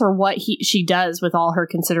asks her what she does with all her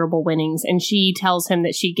considerable winnings, and she tells him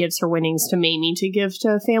that she gives her winnings to Mamie to give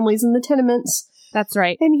to families in the tenements. That's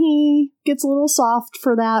right. And he gets a little soft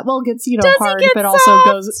for that. Well, gets, hard, but soft?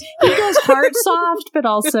 Also he goes heart soft, but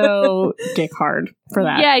also dick hard for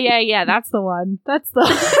that. Yeah. That's the one. Because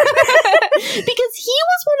he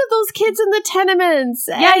was one of those kids in the tenements.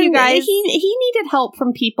 Yeah, you guys. He needed help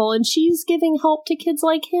from people, and she's giving help to kids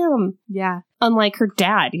like him. Yeah. Unlike her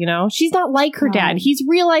dad, She's not like her dad. He's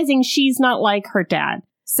realizing she's not like her dad.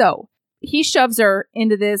 So he shoves her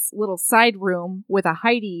into this little side room with a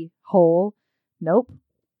hidey hole. Nope.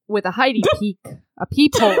 With a hidey peek. A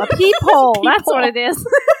peephole. A peephole. That's what it is.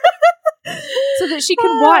 So that she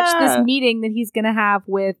can watch this meeting that he's going to have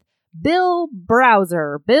with Bill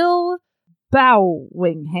Browser. Bill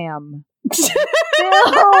Bowingham.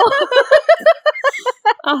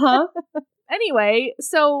 Bill. Anyway,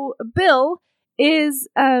 so Bill is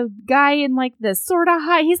a guy in like the sort of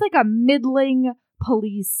high. He's like a middling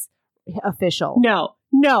police official. No.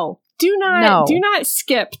 Do not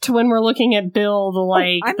skip to when we're looking at Bill,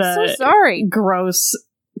 so sorry. Gross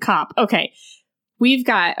cop. Okay.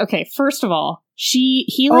 First of all,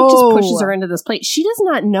 he just pushes her into this place. She does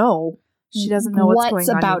not know. She doesn't know what's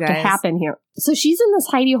about to happen here. So she's in this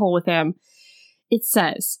hidey hole with him. It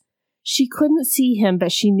says she couldn't see him,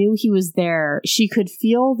 but she knew he was there. She could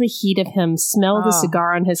feel the heat of him, smell the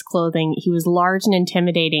cigar on his clothing. He was large and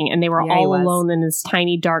intimidating, and they were all alone in this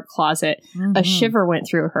tiny dark closet. A shiver went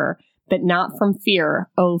through her. But not from fear.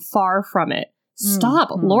 Oh, far from it. Stop.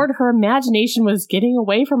 Lord, her imagination was getting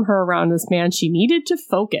away from her around this man. She needed to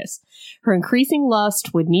focus. Her increasing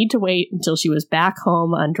lust would need to wait until she was back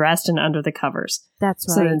home, undressed and under the covers. That's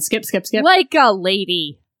right. So then skip. Like a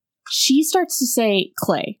lady. She starts to say,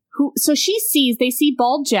 Clay. So they see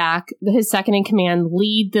Bald Jack, his second in command,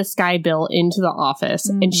 lead this guy Bill into the office.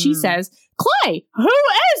 And she says, Clay, who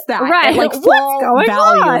is that? Right. At, what's going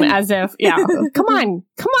on? As if, come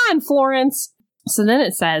on, Florence. So then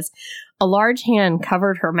it says, a large hand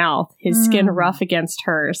covered her mouth, his skin rough against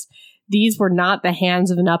hers. These were not the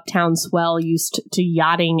hands of an uptown swell used to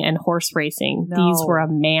yachting and horse racing. No. These were a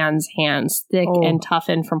man's hands, thick and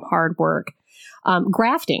toughened from hard work.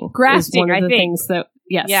 Grafting is one of the things that,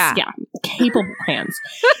 capable hands.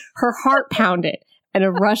 Her heart pounded, and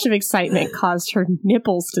a rush of excitement caused her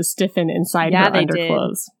nipples to stiffen inside her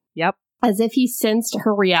underclothes. Yep. As if he sensed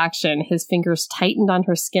her reaction, his fingers tightened on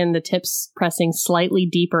her skin, the tips pressing slightly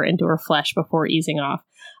deeper into her flesh before easing off.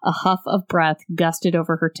 A huff of breath gusted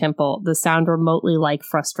over her temple, the sound remotely like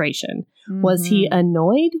frustration. Was he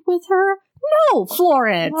annoyed with her? No,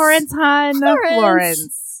 Florence! Florence.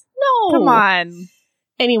 No. Come on.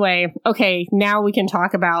 Anyway, okay, now we can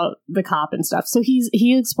talk about the cop and stuff. So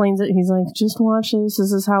he explains it. He's like, just watch this.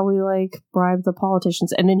 This is how we, bribe the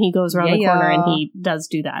politicians. And then he goes around the corner and he does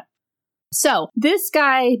do that. So this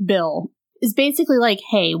guy, Bill, is basically like,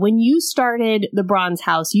 hey, when you started the Bronze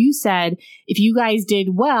House, you said if you guys did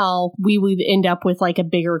well, we would end up with, a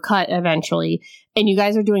bigger cut eventually. And you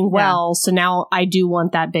guys are doing well, so now I do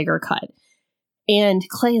want that bigger cut. And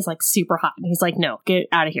Clay is super hot. And he's like, no, get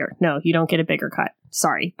out of here. No, you don't get a bigger cut.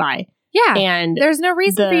 Sorry. Bye. Yeah. And there's no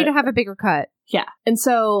reason for you to have a bigger cut. Yeah. And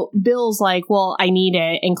so Bill's like, well, I need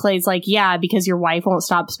it. And Clay's like, yeah, because your wife won't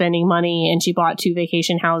stop spending money and she bought 2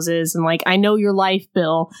 vacation houses. And I know your life,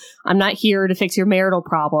 Bill. I'm not here to fix your marital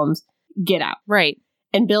problems. Get out. Right.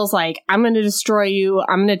 And Bill's like, I'm going to destroy you.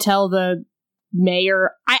 I'm going to tell the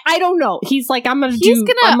mayor. I don't know. He's like, I'm going to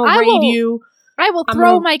raid you. I will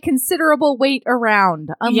throw my considerable weight around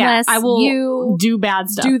unless I will you do bad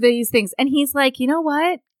stuff. Do these things. And he's like, you know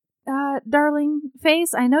what? darling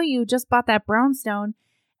face, I know you just bought that brownstone.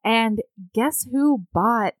 And guess who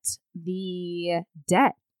bought the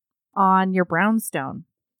debt on your brownstone?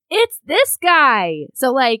 It's this guy.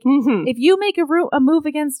 So, like, if you make a move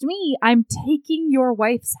against me, I'm taking your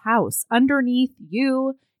wife's house underneath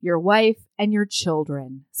you, your wife, and your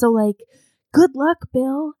children. So, like, good luck,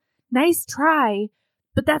 Bill. Nice try,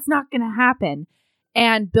 but that's not going to happen.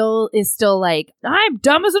 And Bill is still like, I'm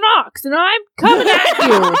dumb as an ox, and I'm coming at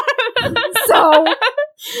you. So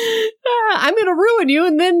I'm going to ruin you,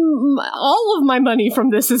 and then all of my money from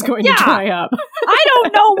this is going to dry up. I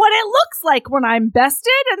don't know what it looks like when I'm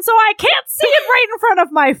bested, and so I can't see it right in front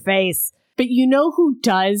of my face. But you know who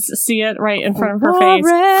does see it right in front of her face?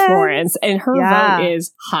 Florence. And her vote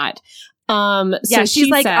is hot. So she's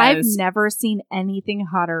like, says, I've never seen anything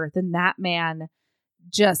hotter than that man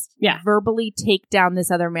just verbally take down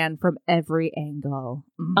this other man from every angle.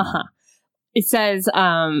 It says,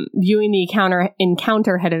 viewing the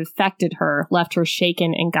encounter had affected her, left her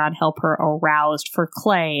shaken, and God help her aroused for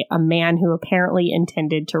Clay, a man who apparently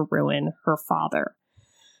intended to ruin her father.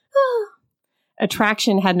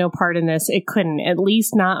 Attraction had no part in this. It couldn't, at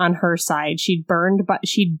least not on her side. She'd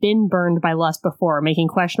been burned by lust before, making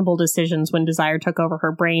questionable decisions when desire took over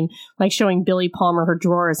her brain, like showing Billy Palmer her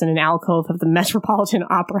drawers in an alcove of the Metropolitan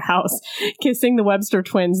Opera House, kissing the Webster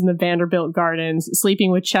twins in the Vanderbilt Gardens,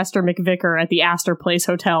 sleeping with Chester McVicker at the Astor Place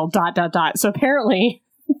Hotel, ... So apparently,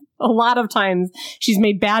 a lot of times she's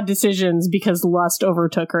made bad decisions because lust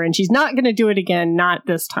overtook her, and she's not going to do it again, not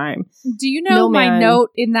this time. Do you know my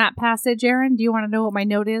note in that passage, Aaron? Do you want to know what my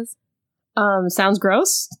note is? Sounds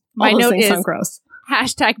gross. My note is sound gross.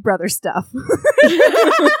 #brother stuff.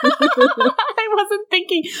 I wasn't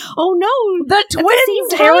thinking, oh no. The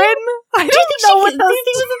twins, Aaron? I don't know what those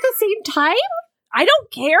things at the same time? I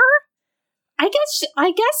don't care. I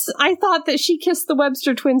guess I thought that she kissed the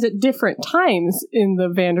Webster twins at different times in the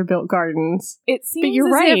Vanderbilt Gardens. It seems but you're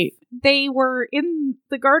as right. if they were in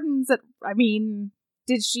the gardens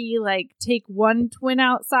did she like take one twin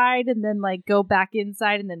outside and then like go back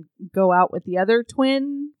inside and then go out with the other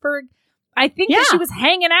twin I think that she was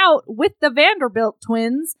hanging out with the Vanderbilt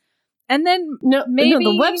twins and then maybe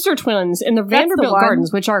the Webster twins in the Vanderbilt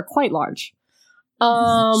Gardens, which are quite large.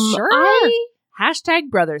 Sure.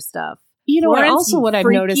 #brother stuff. You know, Florence, also what I've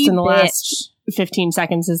noticed in the last 15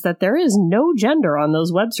 seconds is that there is no gender on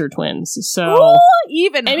those Webster twins. So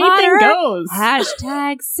even anything hotter. goes.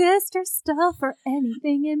 #sister stuff or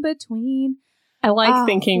anything in between. I like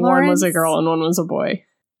thinking Florence. one was a girl and one was a boy.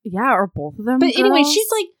 Yeah, or both of them. But girls. anyway, she's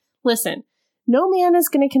like, listen, no man is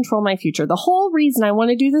going to control my future. The whole reason I want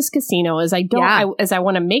to do this casino is I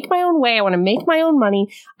want to make my own way. I want to make my own money.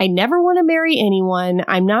 I never want to marry anyone.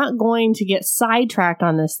 I'm not going to get sidetracked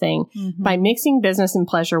on this thing by mixing business and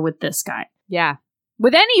pleasure with this guy. Yeah.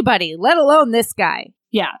 With anybody, let alone this guy.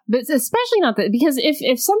 Yeah, but especially not that, because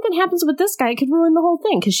if something happens with this guy, it could ruin the whole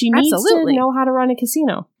thing, because she needs to know how to run a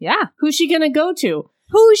casino. Yeah. Who's she going to go to?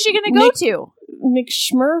 Who is she going to go to?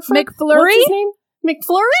 McFlurry? What's his name?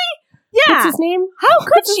 McFlurry? Yeah. What's his name? How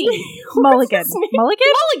could she? Mulligan.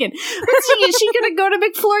 Mulligan? Mulligan. Is she going to go to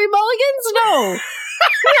McFlurry Mulligan's? No.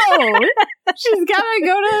 No. She's got to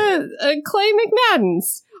go to Clay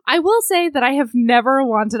McMadden's. I will say that I have never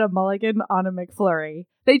wanted a mulligan on a McFlurry.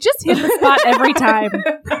 They just hit the spot every time.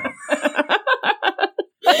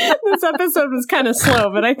 This episode was kind of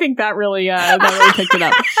slow, but I think that really picked it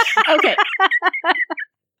up. Okay.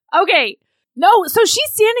 Okay. No, so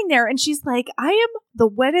she's standing there and she's like, I am the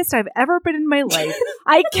wettest I've ever been in my life.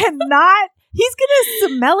 I cannot. He's going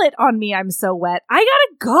to smell it on me. I'm so wet. I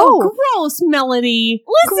gotta go. Oh, gross, Melody.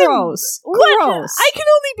 Listen. Gross. What? Gross. I can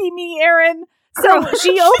only be me, Aaron. So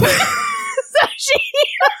she opens.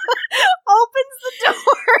 Opens the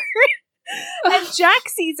door, and Jack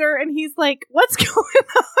sees her, and he's like, "What's going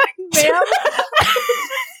on, ma'am?"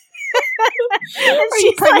 Are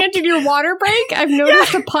you pregnant in your water break? I've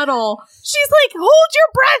noticed a puddle. She's like, "Hold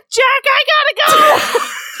your breath, Jack. I gotta go."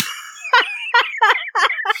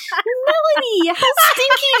 Melody, how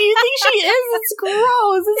stinky do you think she is? It's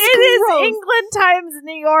gross. It is England times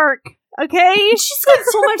New York. Okay? She's got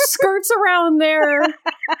so much skirts around there.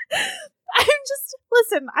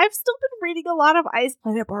 Listen, I've still been reading a lot of Ice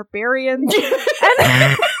Planet Barbarians. And they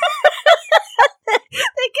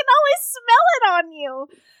can always smell it on you.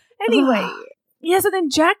 Anyway. Yeah, so then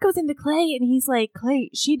Jack goes into Clay and he's like, Clay,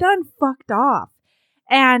 she done fucked off.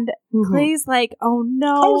 And Clay's like, oh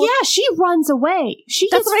no. Oh yeah, she runs away. She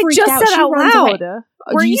That's gets what freaked I just out. said She out runs loud. away.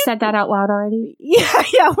 You said that out loud already?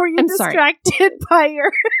 Yeah. Were you I'm distracted by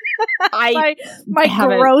your my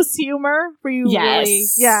gross humor? Were you really?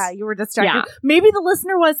 Yeah, you were distracted. Yeah. Maybe the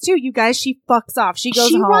listener was too. You guys, she fucks off. She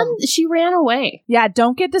goes home. She ran away. Yeah,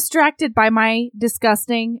 don't get distracted by my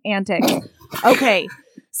disgusting antics. Okay.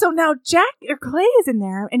 So now Clay is in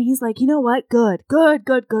there, and he's like, you know what? Good.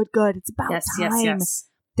 It's about time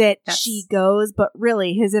that she goes. But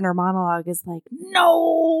really, his inner monologue is like,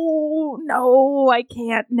 no, I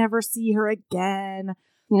can't never see her again.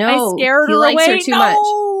 No, I scared her likes away. Her too much.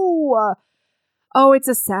 Oh, it's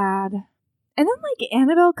a sad. And then like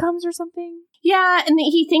Annabelle comes or something. Yeah, and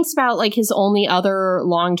he thinks about like his only other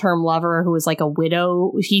long-term lover who was like a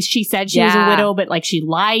widow. She said she was a widow, but like she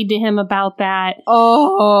lied to him about that.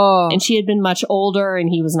 Oh. And she had been much older and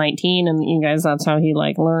he was 19, and you guys, that's how he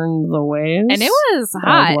like learned the ways. And it was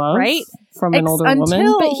hot, right? From an older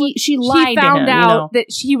woman. But she lied to him. He found out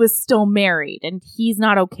that she was still married, and he's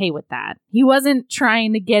not okay with that. He wasn't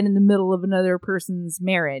trying to get in the middle of another person's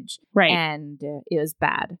marriage. Right. And it was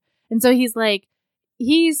bad. And so he's like,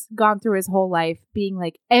 he's gone through his whole life being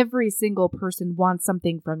like, every single person wants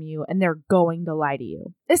something from you and they're going to lie to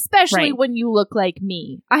you. Especially when you look like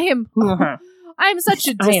me. I'm such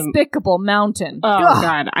a despicable mountain. Oh,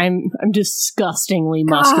 God. I'm disgustingly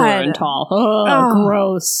muscular and tall. Oh,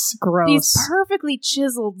 gross. These perfectly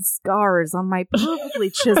chiseled scars on my perfectly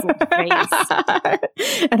chiseled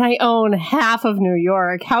face. And I own half of New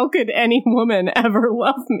York. How could any woman ever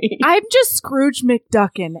love me? I'm just Scrooge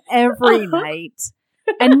McDuckin every night.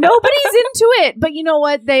 And nobody's into it. But you know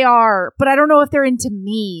what? They are. But I don't know if they're into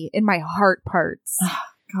me in my heart parts.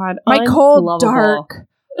 God, my cold, dark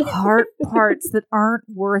heart parts that aren't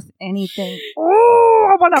worth anything. Oh,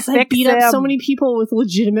 I want to fix beat them. up so many people with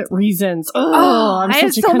legitimate reasons. Oh,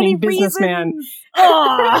 I'm such a cunning businessman.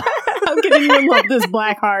 Oh, how can anyone love this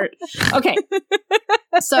black heart? Okay,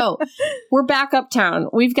 so we're back uptown.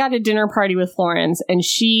 We've got a dinner party with Florence, and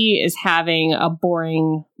she is having a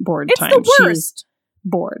boring board time. It's the worst. She's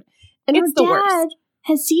bored, and her dad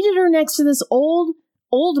has seated her next to this old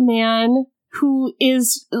man who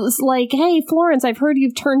is like, hey, Florence, I've heard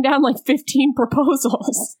you've turned down like 15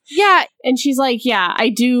 proposals. Yeah. And she's like, yeah, I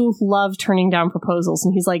do love turning down proposals.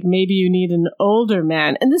 And he's like, maybe you need an older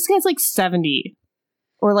man. And this guy's like 70.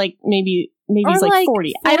 Or like maybe he's like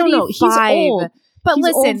 40. I don't know. He's old. But he's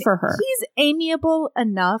listen, old for her. He's amiable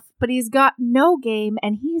enough, but he's got no game,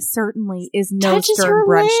 and he certainly is no touches stern her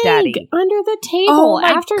brunch leg daddy. Under the table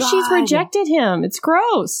after she's rejected him. It's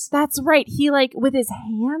gross. That's right. He like with his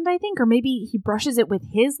hand, I think, or maybe he brushes it with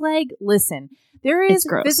his leg. Listen, there is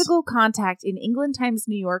physical contact in England Times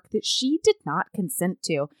New York that she did not consent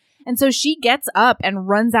to. And so she gets up and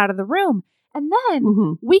runs out of the room. And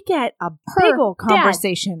then we get a big old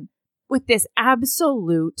conversation with this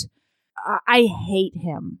absolute... I hate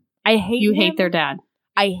him. You hate their dad.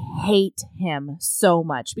 I hate him so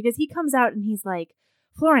much because he comes out and he's like,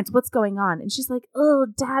 Florence, what's going on? And she's like, oh,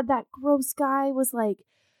 Dad, that gross guy was like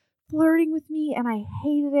flirting with me and I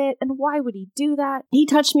hated it. And why would he do that? He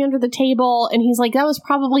touched me under the table and he's like, that was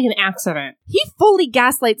probably an accident. He fully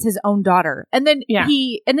gaslights his own daughter. And then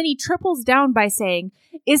he triples down by saying,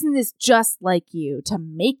 isn't this just like you to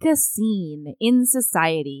make a scene in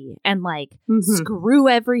society and like screw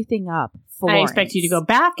everything up? Florence. I expect you to go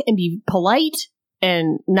back and be polite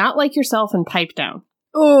and not like yourself and pipe down.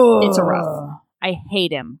 Oh, it's a rough. I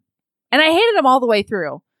hate him. And I hated him all the way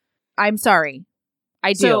through. I'm sorry.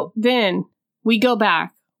 I do. So then we go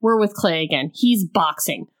back. We're with Clay again. He's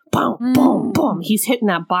boxing. Boom, boom, boom. He's hitting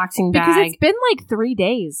that boxing bag. Because it's been like 3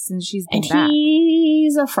 days since she's been back. And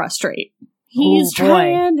he's a frustrate. He's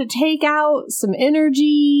trying to take out some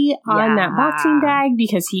energy on that boxing bag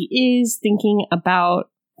because he is thinking about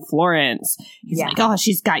Florence. He's like, oh,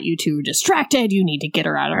 she's got you too distracted. You need to get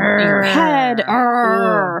her out of your head.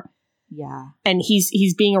 Yeah. And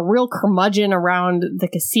he's being a real curmudgeon around the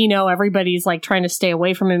casino. Everybody's like trying to stay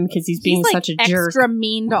away from him because he's being such a jerk. Extra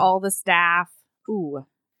mean to all the staff. Ooh.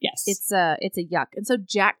 Yes. It's a yuck. And so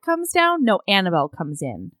Jack comes down. No, Annabelle comes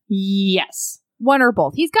in. Yes. One or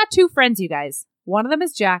both. He's got 2 friends, you guys. One of them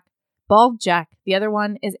is Jack, bald Jack. The other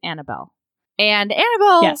one is Annabelle. And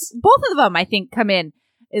Annabelle, both of them, I think, come in,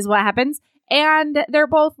 is what happens. And they're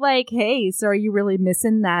both like, hey, so are you really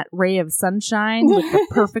missing that ray of sunshine with the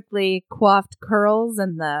perfectly coiffed curls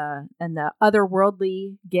and the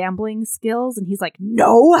otherworldly gambling skills? And he's like,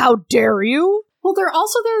 no, how dare you? Well, they're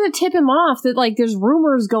also there to tip him off that, like, there's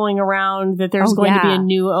rumors going around that there's going to be a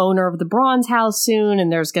new owner of the Bronze House soon,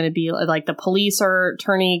 and there's going to be, like, the police are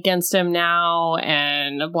turning against him now,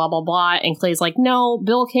 and blah, blah, blah. And Clay's like, no,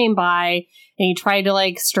 Bill came by, and he tried to,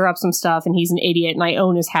 like, stir up some stuff, and he's an idiot, and I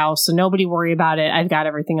own his house, so nobody worry about it. I've got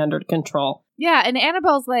everything under control. Yeah, and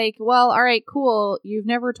Annabelle's like, well, all right, cool. You've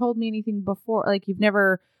never told me anything before. Like, you've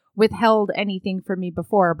never withheld anything from me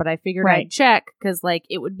before, but I figured I'd check because, like,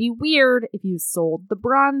 it would be weird if you sold the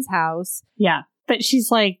Bronze House. Yeah, but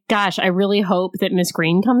she's like, gosh, I really hope that Miss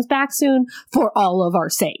Green comes back soon for all of our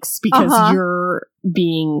sakes because you're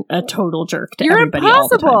being a total jerk to everybody all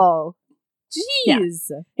the time. You're impossible. Jeez.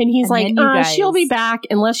 Yeah. And he's like, she'll be back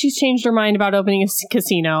unless she's changed her mind about opening a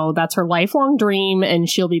casino. That's her lifelong dream, and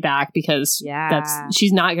she'll be back because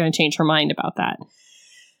she's not going to change her mind about that.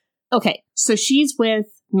 Okay, so she's with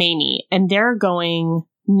Mamie, and they're going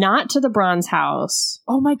not to the Bronze House.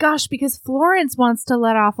 Oh my gosh, because Florence wants to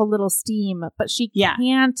let off a little steam, but she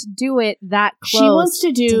can't do it that close. She wants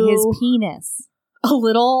to do his penis. A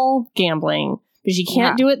little gambling, but she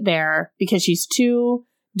can't do it there because she's too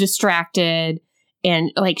distracted.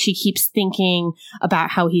 And, like, she keeps thinking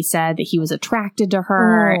about how he said that he was attracted to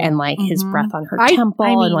her and, like, his breath on her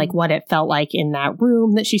temple and, like, what it felt like in that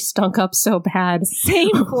room that she stunk up so bad.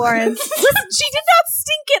 Same, Florence. Listen, she did not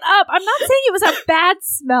stink it up. I'm not saying it was a bad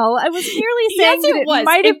smell. I was merely saying that it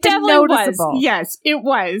might have been noticeable. Yes, it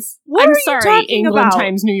was. What I'm are sorry, you talking England about?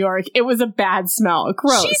 Times New York. It was a bad smell.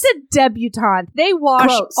 Gross. She's a debutante. They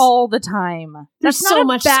wash all the time. There's That's so not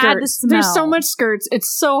much bad skirts. smell. There's so much skirts.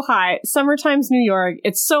 It's so hot. Summertime's New York.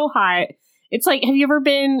 It's so hot. It's like, have you ever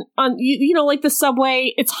been on, you know, like the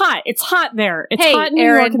subway? It's hot. It's hot there. It's hot in New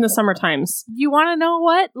York in the summertimes. You want to know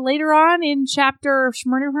what? Later on in chapter,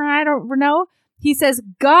 I don't know, he says,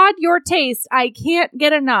 God, your taste, I can't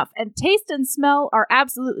get enough. And taste and smell are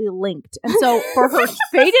absolutely linked. And so for her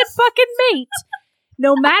fated fucking mate,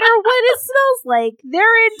 no matter what it smells like,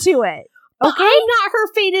 they're into it. Okay, I'm not her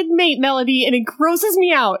fated mate, Melody, and it grosses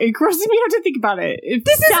me out. It grosses me out to think about it.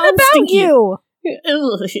 This isn't about you. It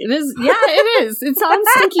is. It sounds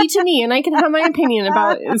stinky to me, and I can have my opinion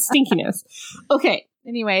about stinkiness. Okay.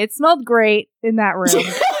 Anyway, it smelled great in that room.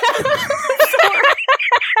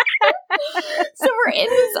 So we're in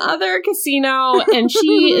this other casino, and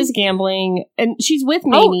she is gambling, and she's with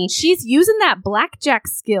Mamie. She's using that blackjack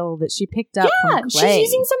skill that she picked up from Clay.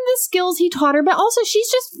 She's using some of the skills he taught her, but also she's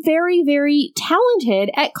just very, very talented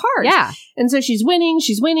at cards. Yeah. And so she's winning,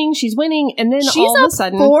 and then all of a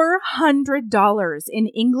sudden... $400 in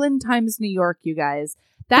England times New York, you guys.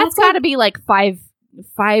 That's got to be like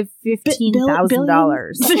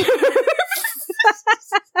 $15,000.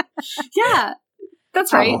 Yeah,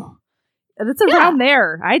 that's right. That's around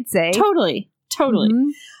there, I'd say. Totally. Mm-hmm.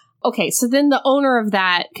 Okay, so then the owner of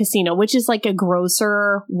that casino, which is like a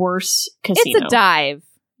grosser, worse casino. It's a dive.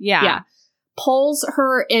 Yeah. Pulls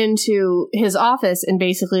her into his office and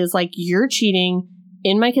basically is like, you're cheating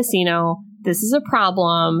in my casino. This is a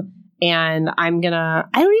problem. And I don't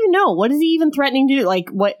even know. What is he even threatening to do? Like,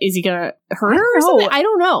 what, is he gonna hurt her or something? I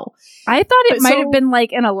don't know. I thought it might have been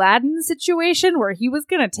like an Aladdin situation where he was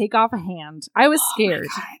gonna take off a hand. I was scared.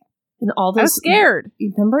 And all those, I was scared.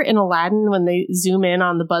 You remember in Aladdin when they zoom in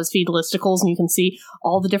on the BuzzFeed listicles and you can see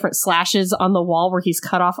all the different slashes on the wall where he's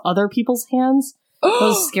cut off other people's hands? That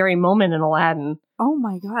was a scary moment in Aladdin. Oh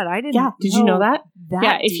my God, I didn't. Yeah, did you know that?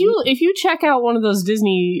 If you check out one of those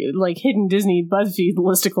Disney, like hidden Disney BuzzFeed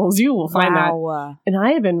listicles, you will find that. And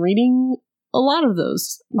I have been reading a lot of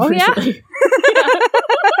those. Oh recently.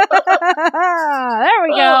 There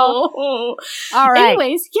we go. All right.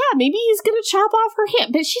 Anyways, maybe he's gonna chop off her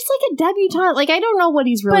hand, but she's like a debutante. Like, I don't know what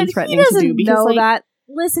he's really threatening to do because that.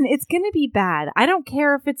 Listen, it's going to be bad. I don't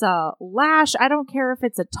care if it's a lash. I don't care if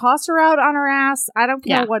it's a toss her out on her ass. I don't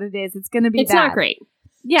care what it is. It's going to be bad. It's not great.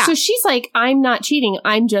 Yeah. So she's like, I'm not cheating.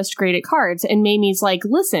 I'm just great at cards. And Mamie's like,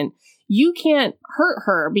 listen, you can't hurt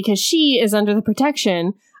her because she is under the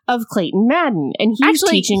protection of Clayton Madden. And he's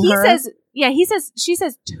teaching her. She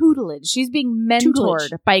says tutelage. She's being mentored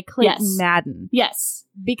by Clayton Madden. Yes.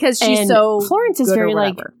 Because she's so Florence is very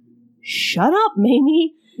like, shut up,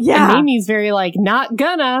 Mamie. Yeah. And Mamie's very like, not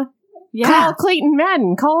gonna. Call Clayton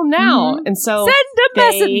Madden. Call him now. Mm-hmm. And so send a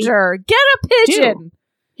messenger. Get a pigeon.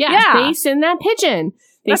 They send that pigeon.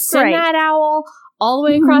 They send that owl all the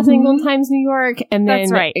way across England times New York. And then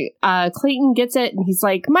Clayton gets it and he's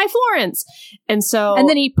like, my Florence. And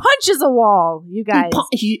then he punches a wall, you guys.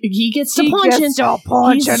 He gets to punching. On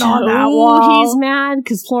that wall. He's mad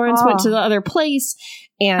because Florence went to the other place.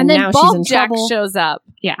 And then now Bald she's in Jack trouble. shows up.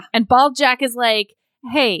 Yeah. And Bald Jack is like,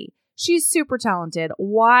 hey, She's super talented.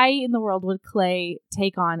 Why in the world would Clay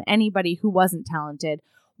take on anybody who wasn't talented?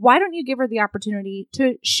 Why don't you give her the opportunity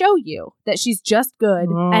to show you that she's just good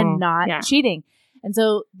and not cheating? And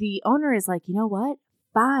so the owner is like, you know what?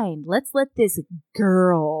 Fine. Let's let this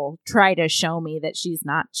girl try to show me that she's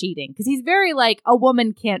not cheating. Because he's very like, a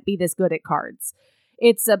woman can't be this good at cards.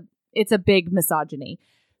 It's a big misogyny.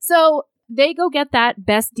 So they go get that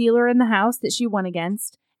best dealer in the house that she won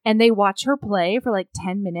against. And they watch her play for like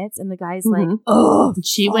 10 minutes. And the guy's like, oh,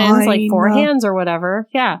 she wins like 4 hands or whatever.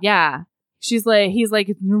 Yeah. Yeah. He's like,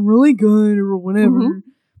 it's really good or whatever.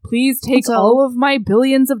 Please take all of my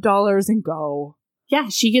billions of dollars and go. Yeah,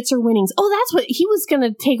 she gets her winnings. Oh, that's what he was going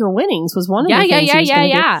to take her winnings was one of the things he was going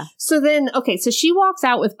to do. So then, okay, so she walks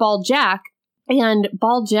out with Bald Jack, and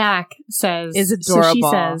Bald Jack says, is adorable. So she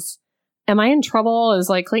says, am I in trouble? Is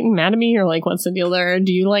like Clayton mad at me? Or like, what's the deal there?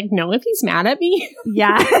 Do you like know if he's mad at me?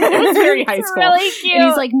 Yeah. It was very high school. Really cute. And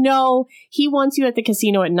he's like, no, he wants you at the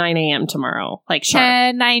casino at 9 a.m. tomorrow. Like,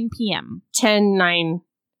 9 p.m. 9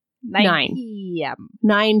 p.m.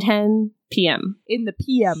 9:10 p.m. In the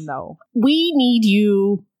p.m. though. We need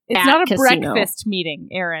you. It's not a breakfast meeting,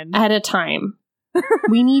 Aaron. At a time.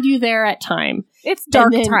 We need you there at time. It's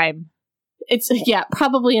dark time. It's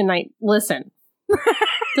probably a night. Listen.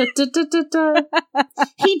 He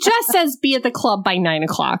just says be at the club by 9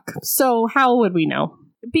 o'clock. So how would we know?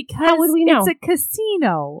 Because how would we know? It's a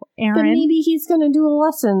casino, Aaron. Then maybe he's going to do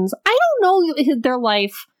lessons. I don't know their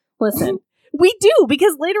life. Listen. We do,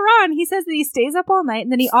 because later on he says that he stays up all night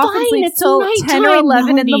and then he often sleeps till 10 or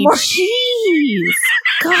 11 in the morning. Jeez.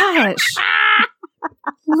 Gosh.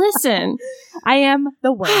 Listen. I am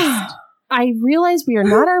the worst. I realize we are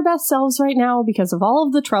not our best selves right now because of all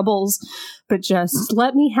of the troubles, but just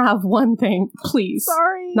let me have one thing, please.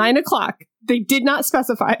 Sorry. 9 o'clock. They did not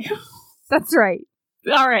specify. That's right.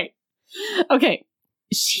 All right. Okay.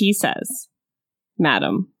 She says,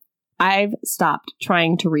 Madam, I've stopped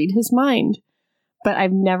trying to read his mind, but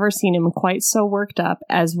I've never seen him quite so worked up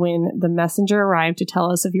as when the messenger arrived to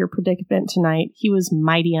tell us of your predicament tonight. He was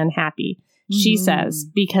mighty unhappy. She says,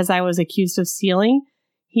 because I was accused of stealing.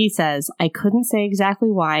 He says, I couldn't say exactly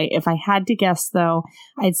why. If I had to guess, though,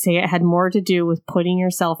 I'd say it had more to do with putting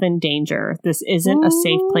yourself in danger. This isn't a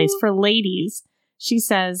safe place for ladies. She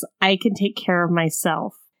says, I can take care of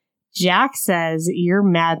myself. Jack says, you're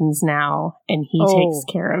Madden's now, and he takes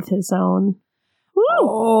care of his own. Woo.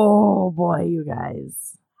 Oh, boy, you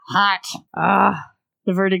guys. Hot.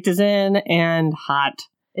 The verdict is in, and hot.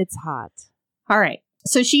 It's hot. All right.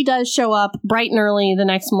 So she does show up bright and early the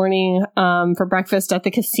next morning for breakfast at the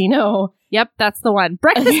casino. Yep, that's the one.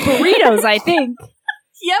 Breakfast burritos, I think.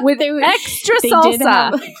 Yep. With extra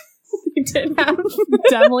salsa. They did have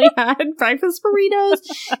definitely had breakfast burritos.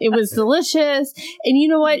 It was delicious. And you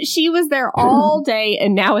know what? She was there all day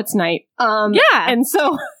and now it's night. And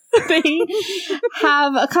so they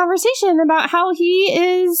have a conversation about how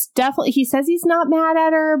he says he's not mad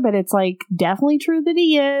at her, but it's like definitely true that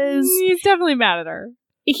he is. He's definitely mad at her.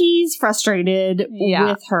 He's frustrated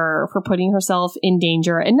with her for putting herself in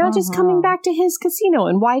danger and not just coming back to his casino.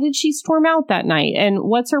 And why did she storm out that night? And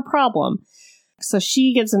what's her problem? So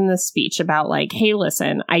she gives him this speech about like, hey,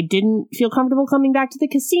 listen, I didn't feel comfortable coming back to the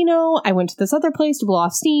casino. I went to this other place to blow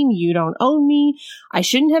off steam. You don't own me. I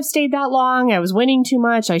shouldn't have stayed that long. I was winning too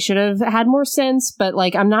much. I should have had more sense, but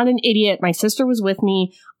like, I'm not an idiot. My sister was with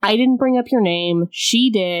me. I didn't bring up your name. She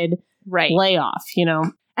did. Right. Lay off, you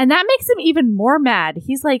know? And that makes him even more mad.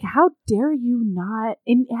 He's like, how dare you not?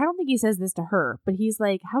 And I don't think he says this to her, but he's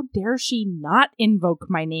like, how dare she not invoke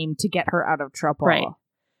my name to get her out of trouble? Right.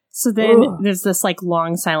 So then there's this like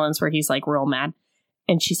long silence where he's like real mad.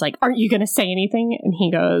 And she's like, aren't you going to say anything? And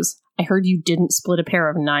he goes, I heard you didn't split a pair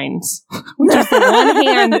of nines. Which is the one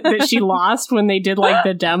hand that she lost when they did like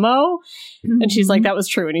the demo. And she's like, that was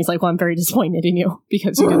true. And he's like, well, I'm very disappointed in you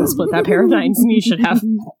because you didn't split that pair of nines and you should have.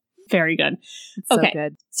 Very good. Okay. So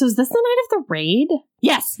good. So is this the night of the raid?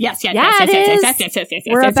 Yes.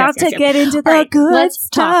 We're about to get into the good let's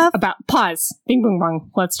stuff. Talk about pause. Bing boom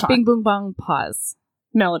bong. Let's talk. Bing boom bong. Pause.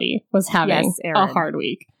 Melody was having a hard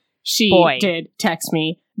week. She did text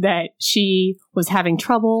me that she was having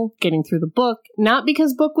trouble getting through the book, not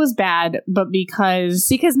because book was bad, but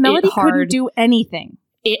because Melody couldn't do anything.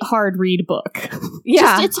 It hard read book.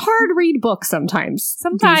 Yeah. It's hard read book sometimes.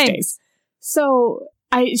 These days. So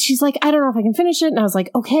she's like, I don't know if I can finish it. And I was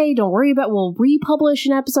like, okay, don't worry about it. We'll republish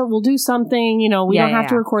an episode. We'll do something. You know, we don't have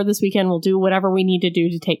to record this weekend. We'll do whatever we need to do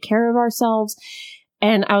to take care of ourselves.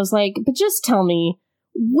 And I was like, but just tell me,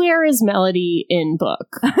 where is Melody in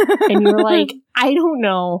book? And you were like, I don't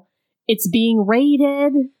know. It's being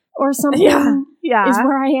rated or something. Yeah. Is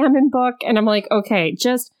where I am in book. And I'm like, okay,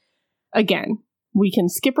 just Again, we can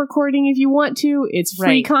skip recording if you want to. It's free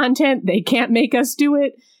Right. content. They can't make us do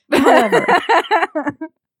it. However,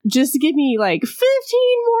 just give me like 15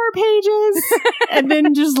 more pages and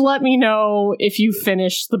then just let me know if you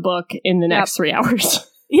finish the book in the next 3 hours.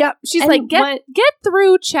 Yep. She's And like, get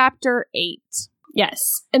through chapter 8.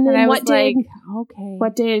 Yes. And then And I what was like, did okay.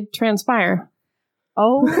 what did transpire?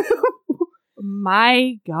 Oh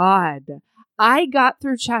my God. I got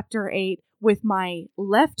through chapter 8 with my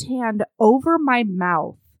left hand over my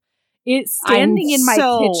mouth. It's standing in my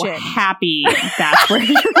kitchen. Happy that's where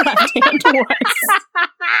your left hand was.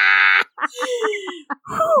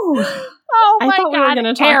 Oh my I thought God, we were going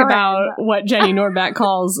to talk Aaron. about what Jenny Norbeck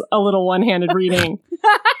calls a little one-handed reading,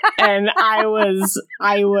 and I was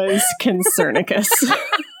concernicus.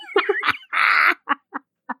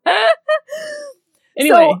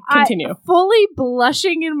 Anyway, So continue. Fully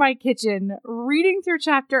blushing in my kitchen, reading through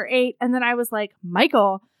chapter 8, and then I was like,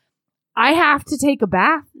 Michael, I have to take a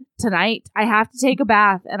bath tonight. I have to take a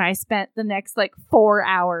bath, and I spent the next 4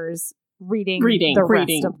 hours reading the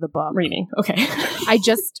rest of the book. Reading. Okay. I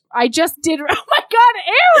just did. Oh my God,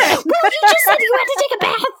 Aaron! Well, you just said you had to take a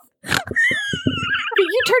bath.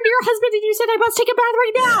 You turned to your husband and you said, I must take a bath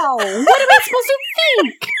right now. What am I supposed to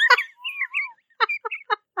think?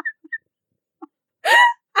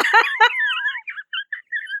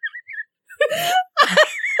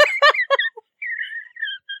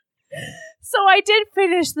 So I did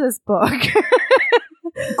finish this book.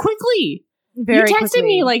 Quickly. Very you texted quickly.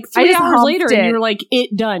 me like I 3 just hours humped later it. and you were like,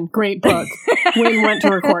 it done. Great book. When went to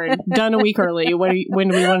record. Done a week early. When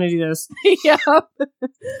do we want to do this? Yep.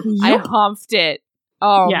 I Yep. humped it.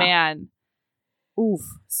 Oh, Yeah. man. Oof.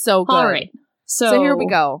 So good. All right. So here we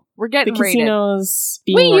go. We're The getting rated. casino's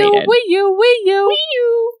being Wii rated.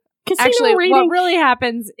 you. Casino Actually, rating. what really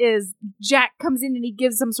happens is Jack comes in and he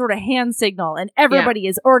gives some sort of hand signal, and everybody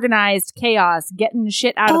is organized chaos, getting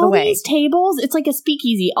shit out of the all way. these tables, it's like a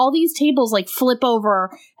speakeasy. All these tables flip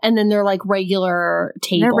over and then they're like regular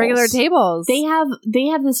tables. They're regular tables. They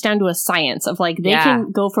have this down to a science of they Yeah.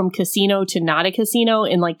 can go from casino to not a casino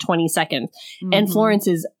in 20 seconds. And Mhm. Florence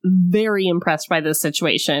is very impressed by this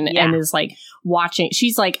situation and is watching.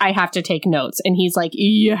 She's like, I have to take notes. And he's like,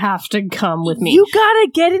 you have to come with me. You gotta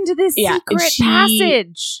get into this Yeah, secret she-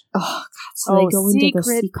 passage. Oh God! So they go into the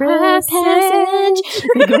secret secret passage.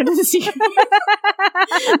 They go into the secret.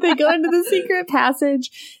 They go into the secret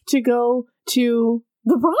passage to go to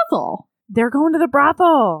the brothel, They're going to the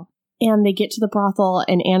brothel. and they get to the brothel,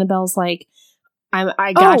 and Annabelle's like,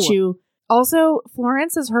 "I got Oh. you." Also,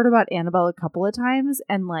 Florence has heard about Annabelle a couple of times,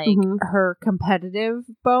 and Mhm. her competitive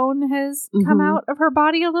bone has come Mhm. out of her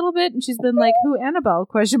body a little bit, and she's been like, "Who Annabelle?" ?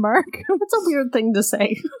 That's a weird thing to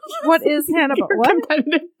say. What is Hannibal? Your What?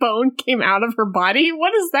 competitive bone came out of her body.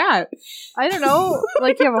 What is that? I don't know.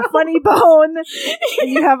 Like you have a funny bone, and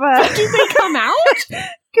you have a Do they come out?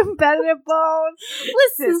 competitive bone.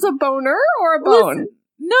 Listen, Is this a boner or a bone? listen.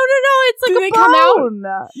 No. It's like Do a they come out? bone.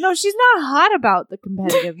 No, she's not hot about the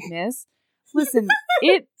competitiveness. Listen,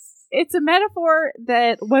 it's a metaphor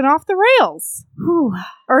that went off the rails. Whew.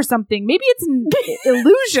 Or something. Maybe it's an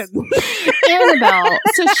illusion. Annabelle.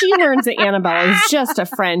 So she learns that Annabelle is just a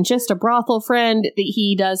friend, just a brothel friend that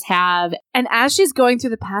he does have. And as she's going through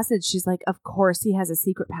the passage, she's like, of course he has a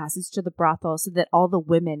secret passage to the brothel so that all the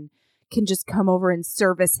women can just come over and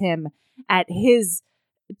service him at his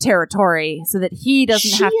territory so that he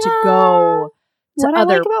doesn't have to go to What I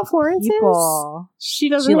other like about Florence people. is she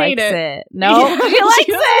doesn't She hate likes it. it. No, Yeah, she likes doesn't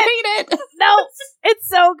it. hate it. No, it's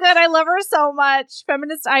so good. I love her so much.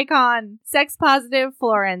 Feminist icon, sex positive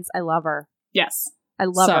Florence. I love her. Yes. I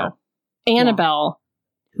love So, her. Annabelle,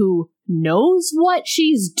 who knows what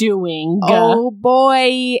she's doing. Oh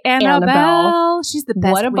boy, Annabelle. She's the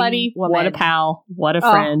best. What a wing buddy. woman. What a pal. What a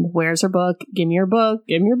Oh. friend. Where's her book? Give me your book.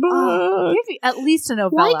 Give me your book. Oh, give me at least a Why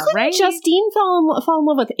novella, couldn't right? Justine fall in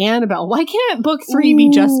love with Annabelle? Why can't book 3 be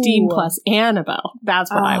Justine Ooh. plus Annabelle?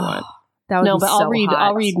 That's what I Oh, want. That would No, be but so I'll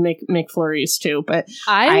hot. read McFlurries too. But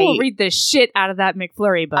I will I- read the shit out of that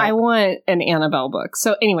McFlurry book. I want an Annabelle book.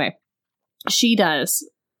 So anyway, she does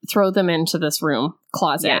throw them into this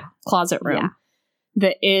closet room Yeah.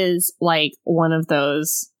 that is like one of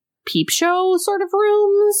those peep show sort of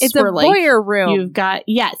rooms. It's a where, like, voyeur room. You've got,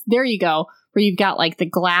 yes, there you go. Where you've got like the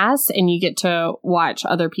glass and you get to watch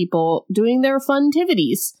other people doing their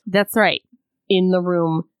funtivities That's right. in the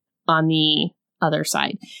room on the other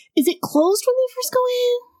side. Is it closed when they first go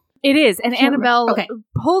in? It is. And Can't remember. Annabelle Okay.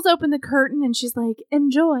 pulls open the curtain and she's like,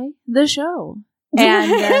 enjoy the show.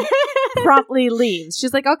 And promptly leaves.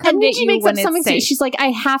 She's like, I'll come And then get she you makes when up it's something. safe. She's like, I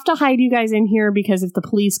have to hide you guys in here because if the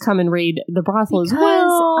police come and raid the brothel as Because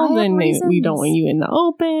well, I have then we reasons. don't want you in the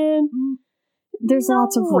open. there's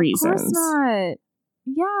lots of reasons. Of course not.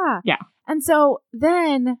 Yeah. Yeah. And so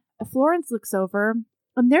then Florence looks over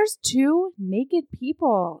and there's two naked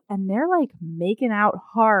people and they're like making out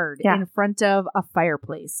hard in front of a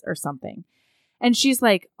fireplace or something. And she's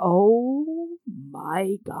like, oh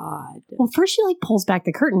my God. Well, first she like pulls back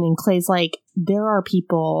the curtain and Clay's like, there are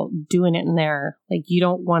people doing it in there. Like, you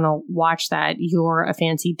don't want to watch that. You're a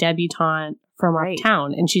fancy debutante from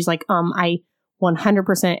uptown. And she's like, I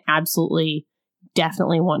 100% absolutely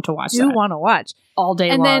definitely want to watch that. Do want to watch. All day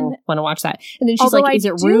and long, want to watch that. And then she's like, is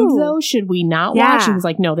it rude though? Should we not watch? And he's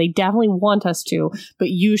like, no, they definitely want us to, but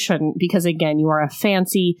you shouldn't because again, you are a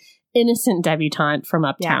fancy, innocent debutante from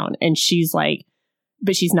uptown. And she's like,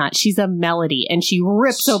 but she's not. She's a Melody, and she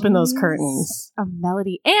rips open those curtains. A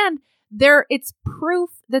Melody. And it's proof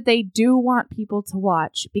that they do want people to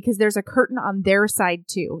watch because there's a curtain on their side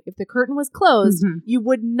too. If the curtain was closed, you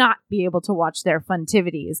would not be able to watch their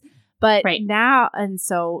funtivities. But now, and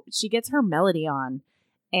so she gets her Melody on,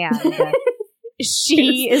 and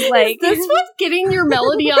she is like, is this what getting your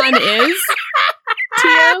Melody on is?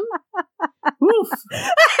 TM? Oof.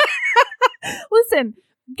 Listen,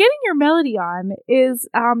 getting your Melody on is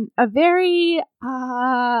a very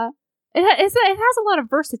it has a lot of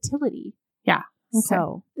versatility. Yeah. Okay.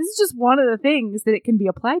 So this is just one of the things that it can be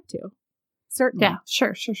applied to. Certainly. Yeah.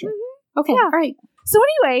 Sure. Mm-hmm. Okay. Yeah. All right. So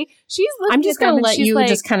anyway, she's looking I'm just going to let you like,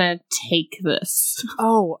 just kind of take this.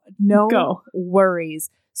 Oh, no worries.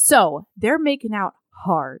 So they're making out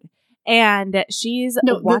hard. And she's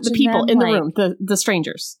watching the people them, in like, the room, the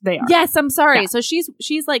strangers, they are. Yes, I'm sorry. Yeah. So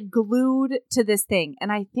she's like glued to this thing.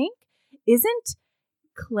 And I think, isn't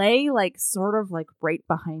Clay like sort of like right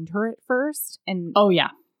behind her at first? And oh, yeah.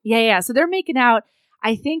 Yeah. So they're making out.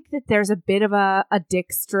 I think that there's a bit of a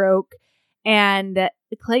dick stroke. And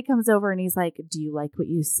Clay comes over and he's like, do you like what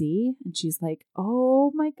you see? And she's like,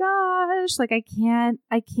 oh my gosh, like I can't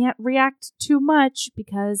react too much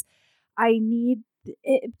because I need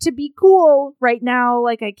it to be cool right now.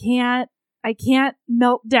 Like I can't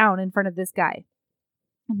melt down in front of this guy.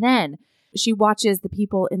 And then she watches the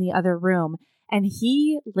people in the other room and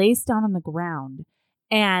he lays down on the ground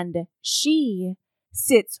and she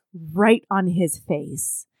sits right on his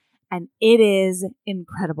face. And it is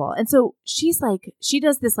incredible. And so she's like, she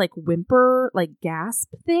does this like whimper, like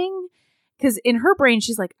gasp thing. Because in her brain,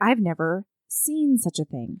 she's like, I've never seen such a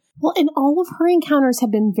thing. Well, and all of her encounters have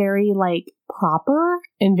been very like proper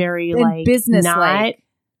and very like business-like. Not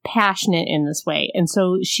passionate in this way. And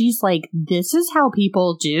so she's like, this is how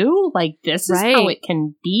people do. Like, this is how it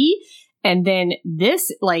can be. And then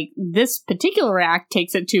this particular act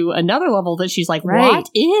takes it to another level that she's like, what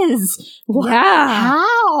is?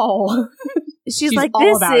 How? She's like,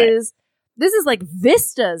 this is like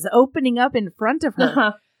vistas opening up in front of her.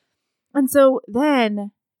 Uh-huh. And so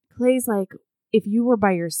then Clay's like, if you were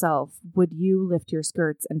by yourself, would you lift your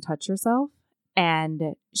skirts and touch yourself?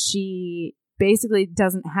 And she basically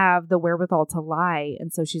doesn't have the wherewithal to lie.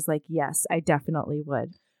 And so she's like, yes, I definitely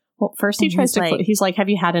would. Well, first he tries to, he's like, have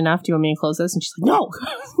you had enough? Do you want me to close this? And she's like, no.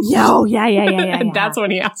 No, yeah. And that's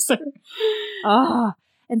when he asks her. Oh,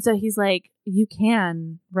 and so he's like, you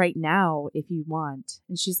can right now if you want.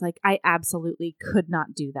 And she's like, I absolutely could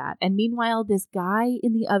not do that. And meanwhile, this guy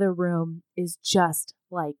in the other room is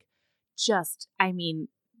I mean,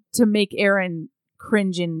 to make Aaron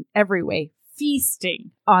cringe in every way,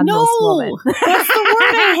 feasting on this woman. That's the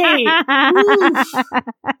word I hate.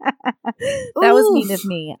 That was mean of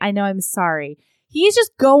me. I know. I'm sorry. He's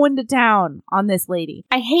just going to town on this lady.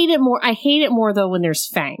 I hate it more though when there's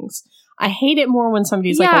fangs. I hate it more when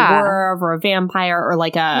somebody's like a werewolf or a vampire or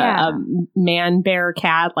like a man bear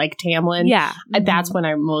cat like Tamlin. Yeah. That's when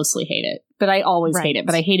I mostly hate it. But I always hate it.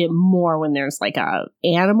 But I hate it more when there's like a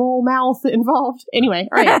animal mouth involved. Anyway,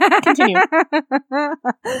 all right, continue.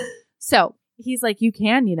 So he's like, you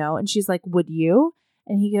can, and she's like, would you?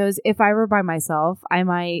 And he goes, if I were by myself, I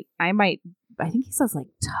might, I think he says like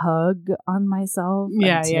tug on myself.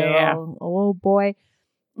 Yeah. Oh boy.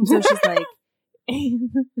 And so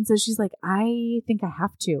she's like, I think I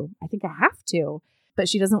have to. But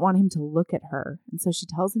she doesn't want him to look at her. And so she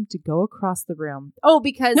tells him to go across the room. Oh,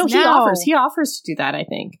 because he offers to do that, I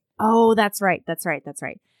think. Oh, that's right.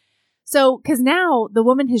 So, because now the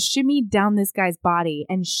woman has shimmied down this guy's body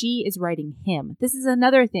and she is riding him. This is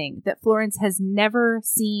another thing that Florence has never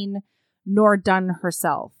seen nor done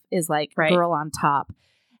herself, is like girl on top.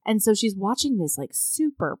 And so she's watching this like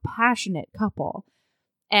super passionate couple.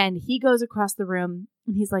 And he goes across the room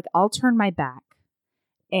and he's like, I'll turn my back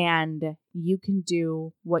and you can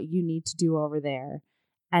do what you need to do over there.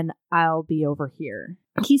 And I'll be over here.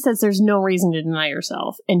 he says there's no reason to deny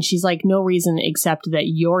yourself. And she's like, no reason except that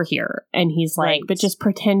you're here. And he's like, Right. but just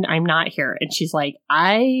pretend I'm not here. And she's like,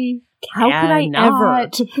 how could I ever?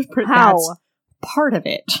 How? That's part of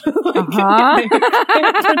it. Uh-huh.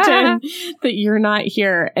 Pretend that you're not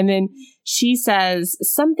here. And then she says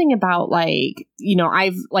something about like, you know,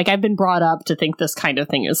 I've been brought up to think this kind of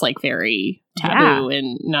thing is like very taboo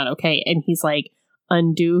and not okay. And he's like,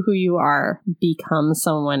 undo who you are, become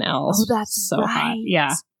someone else. Oh, that's so right. hot.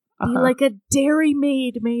 Yeah. Be like a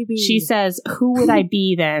dairymaid, maybe. She says, who would I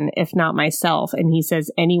be then if not myself? And he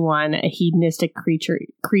says, anyone, a hedonistic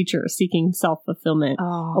creature seeking self-fulfillment.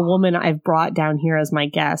 Oh. A woman I've brought down here as my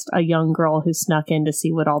guest. A young girl who snuck in to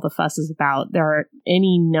see what all the fuss is about. There are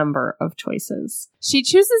any number of choices. She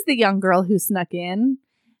chooses the young girl who snuck in.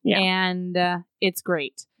 Yeah. And it's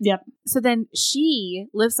great. Yep. So then she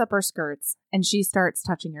lifts up her skirts and she starts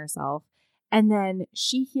touching herself. And then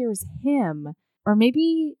she hears him, or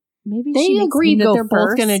maybe they she agree that they're both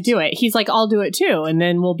first. going to do it. He's like, I'll do it too, and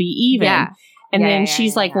then we'll be even. Yeah. And Yeah, then yeah,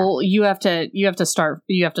 she's yeah, like, yeah. well, you have to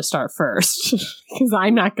start first because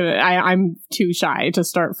I'm too shy to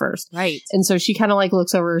start first. Right. And so she kind of like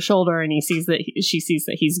looks over her shoulder and she sees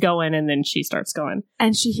that he's going, and then she starts going.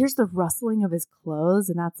 And she hears the rustling of his clothes,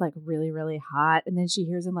 and that's like really, really hot. And then she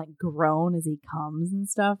hears him like groan as he comes and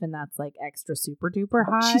stuff, and that's like extra super duper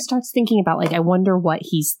hot. She starts thinking about like, I wonder what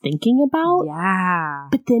he's thinking about. Yeah.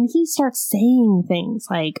 But then he starts saying things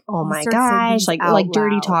like, oh He my starts saying gosh, things like out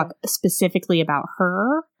dirty loud. talk specifically about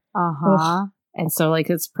her. Uh-huh. And so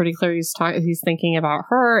like it's pretty clear he's thinking about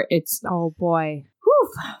her. It's Oh boy.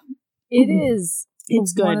 whew. It is.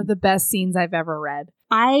 It's one good. of the best scenes I've ever read.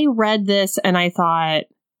 I read this and I thought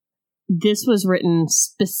this was written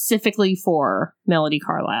specifically for Melody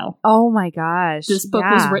Carlisle. Oh my gosh. This book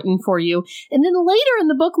was written for you. And then later in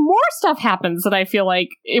the book, more stuff happens that I feel like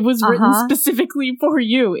it was written specifically for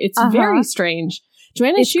you. It's very strange.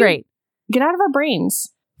 Joanna, It's great. Get out of our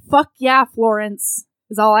brains. Fuck yeah, Florence,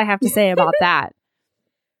 is all I have to say about that.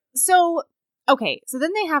 So, okay, so then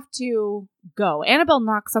they have to go. Annabelle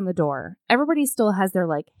knocks on the door. Everybody still has their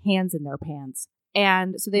like hands in their pants.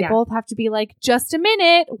 And so they both have to be like, just a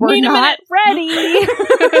minute, we're not ready.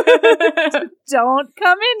 Don't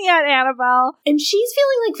come in yet, Annabelle. And she's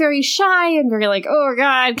feeling like very shy and very like, oh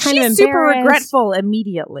God, kind of She's super embarrassed. regretful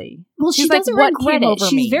immediately. Well, she She's like, doesn't what regret came it. over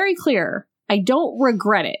She's me? very clear. I don't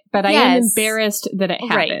regret it, but I am embarrassed that it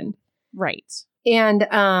happened. Right. And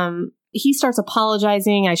he starts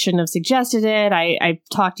apologizing. I shouldn't have suggested it. I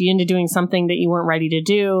talked you into doing something that you weren't ready to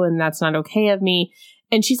do, and that's not okay of me.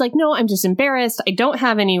 And she's like, no, I'm just embarrassed. I don't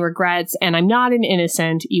have any regrets, and I'm not an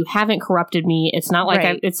innocent. You haven't corrupted me. It's not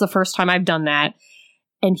like it's the first time I've done that.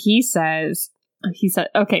 And he said,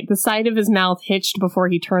 okay, the side of his mouth hitched before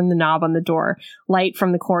he turned the knob on the door. Light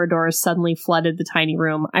from the corridors suddenly flooded the tiny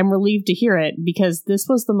room. I'm relieved to hear it because this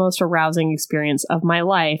was the most arousing experience of my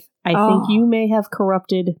life. I think you may have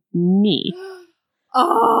corrupted me.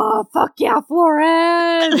 Oh, fuck yeah,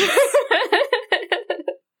 Florence.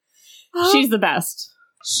 She's the best.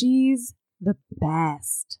 She's the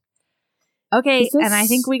best. Okay, and I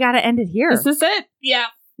think we got to end it here. Is this it? Yeah.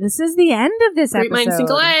 This is the end of this Great episode. minds think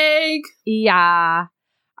alike. Yeah.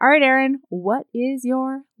 All right, Erin, what is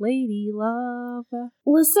your lady love?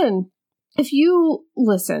 Listen,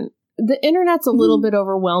 the internet's a little bit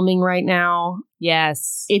overwhelming right now.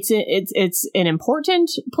 Yes. It's an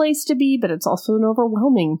important place to be, but it's also an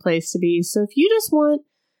overwhelming place to be. So if you just want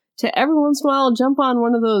to every once in a while jump on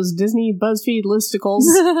one of those Disney BuzzFeed listicles,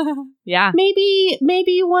 yeah, maybe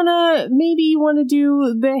you wanna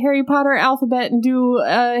do the Harry Potter alphabet and do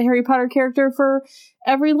a Harry Potter character for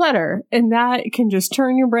every letter, and that can just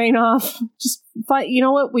turn your brain off. Just you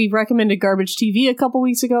know what? We recommended Garbage TV a couple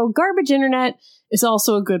weeks ago. Garbage Internet is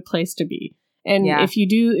also a good place to be. And if you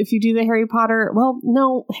do the Harry Potter, well,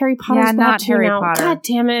 no, Harry Potter's not Harry now. Potter. God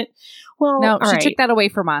damn it! Well, no, she right. took that away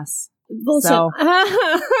from us. Listen, so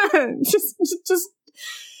just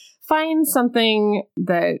find something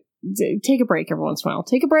that take a break every once in a while.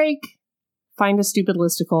 Take a break, find a stupid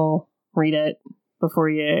listicle, read it before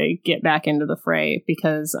you get back into the fray,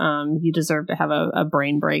 because you deserve to have a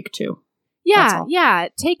brain break too. Yeah.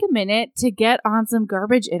 Take a minute to get on some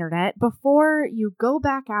garbage internet before you go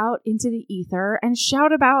back out into the ether and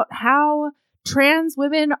shout about how trans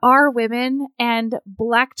women are women and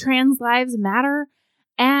Black trans lives matter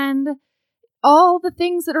and all the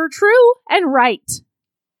things that are true and right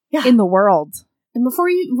in the world. And before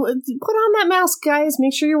you put on that mask, guys,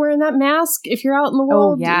 make sure you're wearing that mask if you're out in the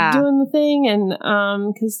world doing the thing. And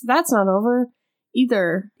because that's not over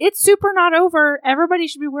either. It's super not over. Everybody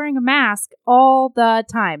should be wearing a mask all the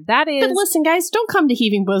time. That is. But listen, guys, don't come to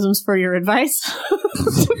Heaving Bosoms for your advice.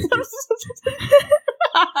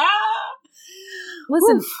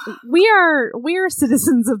 Listen, we are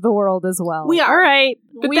citizens of the world as well. We are. All right.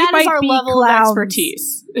 But we that might is our be level clowns. of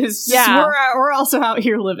expertise. It's just, we're also out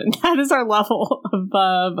here living. That is our level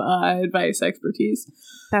of advice expertise.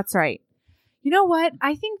 That's right. You know what?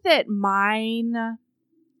 I think that mine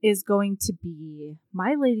is going to be,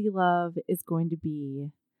 my lady love is going to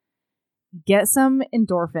be, get some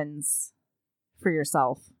endorphins for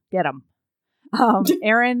yourself. Get them.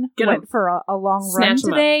 Erin went for a long run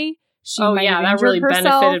today. She might have that really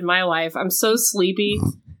herself. benefited my life. I'm so sleepy.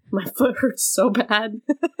 My foot hurts so bad.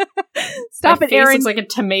 Stop my it, face Erin. looks like a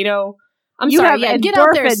tomato. I'm You sorry. have Get out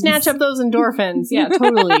there, endorphins. snatch up those endorphins. Yeah,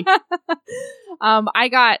 totally. I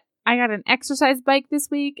got an exercise bike this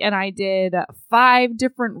week, and I did 5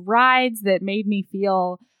 different rides that made me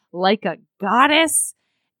feel like a goddess.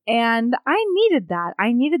 And I needed that.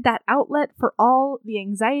 I needed that outlet for all the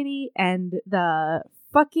anxiety and the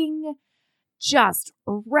fucking just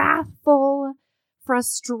wrathful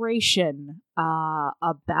frustration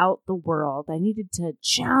about the world. I needed to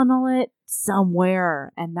channel it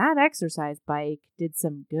somewhere, and that exercise bike did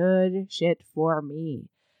some good shit for me.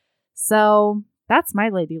 So that's my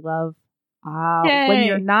lady love. When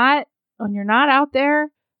you're not out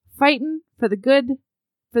there fighting for the good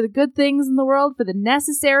things in the world, for the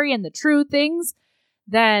necessary and the true things,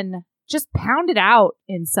 then just pound it out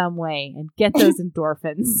in some way and get those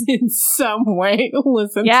endorphins. In some way.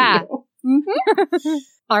 Listen to you. Mm-hmm.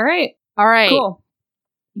 All right. Cool.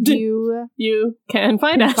 You can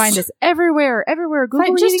find us. Find us everywhere.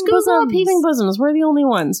 Google just Heaving Google Bosoms. up Heaving Bosoms. We're the only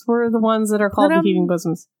ones. We're the ones that are called the Heaving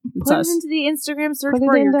Bosoms. It's put us. it into the Instagram search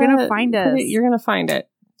bar. You're going to find us. You're going to find it.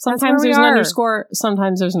 Sometimes there's an underscore.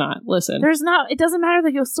 Sometimes there's not. Listen. There's not. It doesn't matter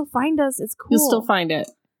that you'll still find us. It's cool. You'll still find it.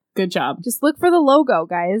 Good job. Just look for the logo,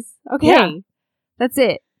 guys. Okay. Yeah. That's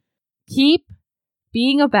it. Keep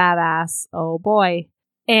being a badass. Oh, boy.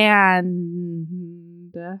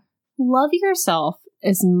 And love yourself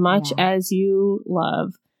as much as you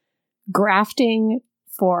love grafting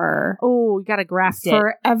for. Oh, you gotta graft it.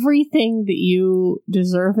 For everything that you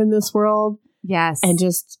deserve in this world. Yes. And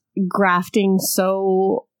just grafting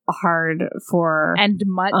so hard for. And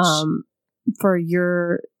much. For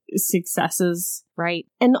your successes. Right.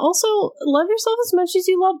 And also love yourself as much as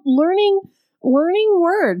you love learning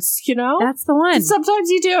words, you know? That's the one. Sometimes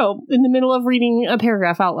you do in the middle of reading a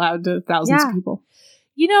paragraph out loud to thousands of people.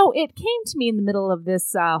 You know, it came to me in the middle of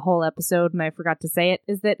this whole episode, and I forgot to say it,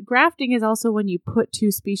 is that grafting is also when you put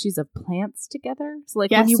 2 species of plants together. So,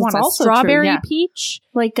 like, when you want a strawberry peach.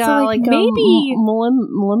 Like, like maybe...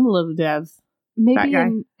 Mlimlivdev. Maybe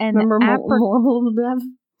an Remember Mlimlivdev?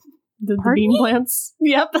 The bean plants?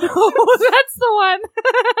 Yep. Oh, that's the one.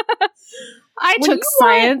 I took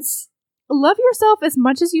science. Love yourself as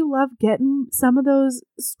much as you love getting some of those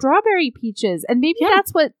strawberry peaches. And maybe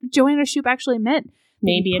that's what Joanna Shupe actually meant.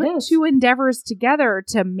 Maybe it is. 2 endeavors together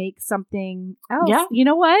to make something else. Yeah. You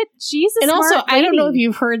know what? She's a smart also, lady. I don't know if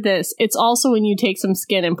you've heard this. It's also when you take some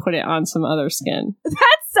skin and put it on some other skin.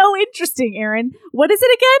 That's so interesting, Erin. What is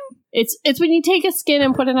it again? It's when you take a skin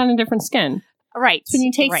and put it on a different skin. Right. It's when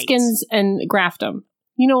you take skins and graft them.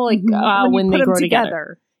 You know, like when they grow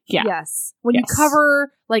together. Yeah. Yes. When you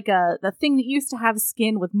cover like the thing that used to have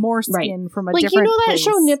skin with more skin from a different you know that place.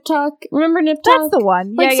 show Nip Tuck? Remember Nip Tuck? That's the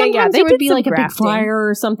one. Like sometimes there would be like grafting. a big flyer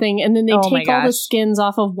or something, and then they take all the skins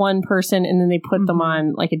off of one person and then they put them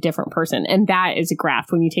on like a different person. And that is a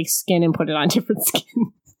graft when you take skin and put it on different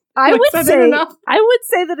skin. I would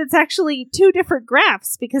say that it's actually 2 different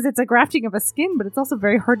grafts because it's a grafting of a skin, but it's also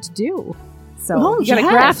very hard to do. So you gotta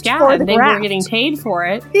graft for the graft. We're getting paid for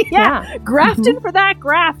it. Grafting for that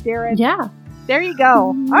graft, Erin. Yeah. There you go.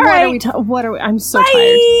 All right. What are we? I'm so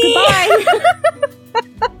tired. Goodbye.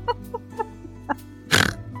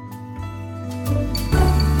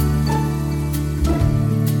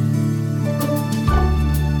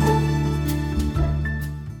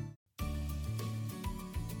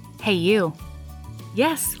 Hey, you.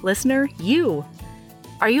 Yes, listener, you.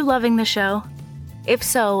 Are you loving the show? If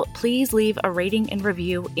so, please leave a rating and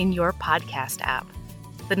review in your podcast app.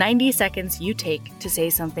 The 90 seconds you take to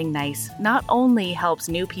say something nice not only helps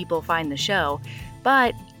new people find the show,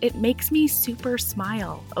 but it makes me super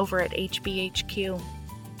smile over at HBHQ.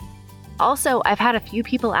 Also, I've had a few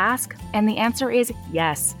people ask, and the answer is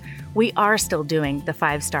yes. We are still doing the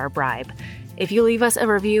 5-star bribe. If you leave us a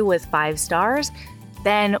review with 5 stars,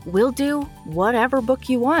 then we'll do whatever book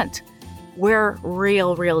you want. We're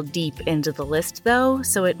real deep into the list, though,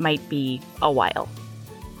 so it might be a while.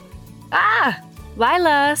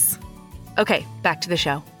 Lilas! Okay, back to the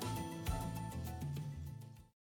show.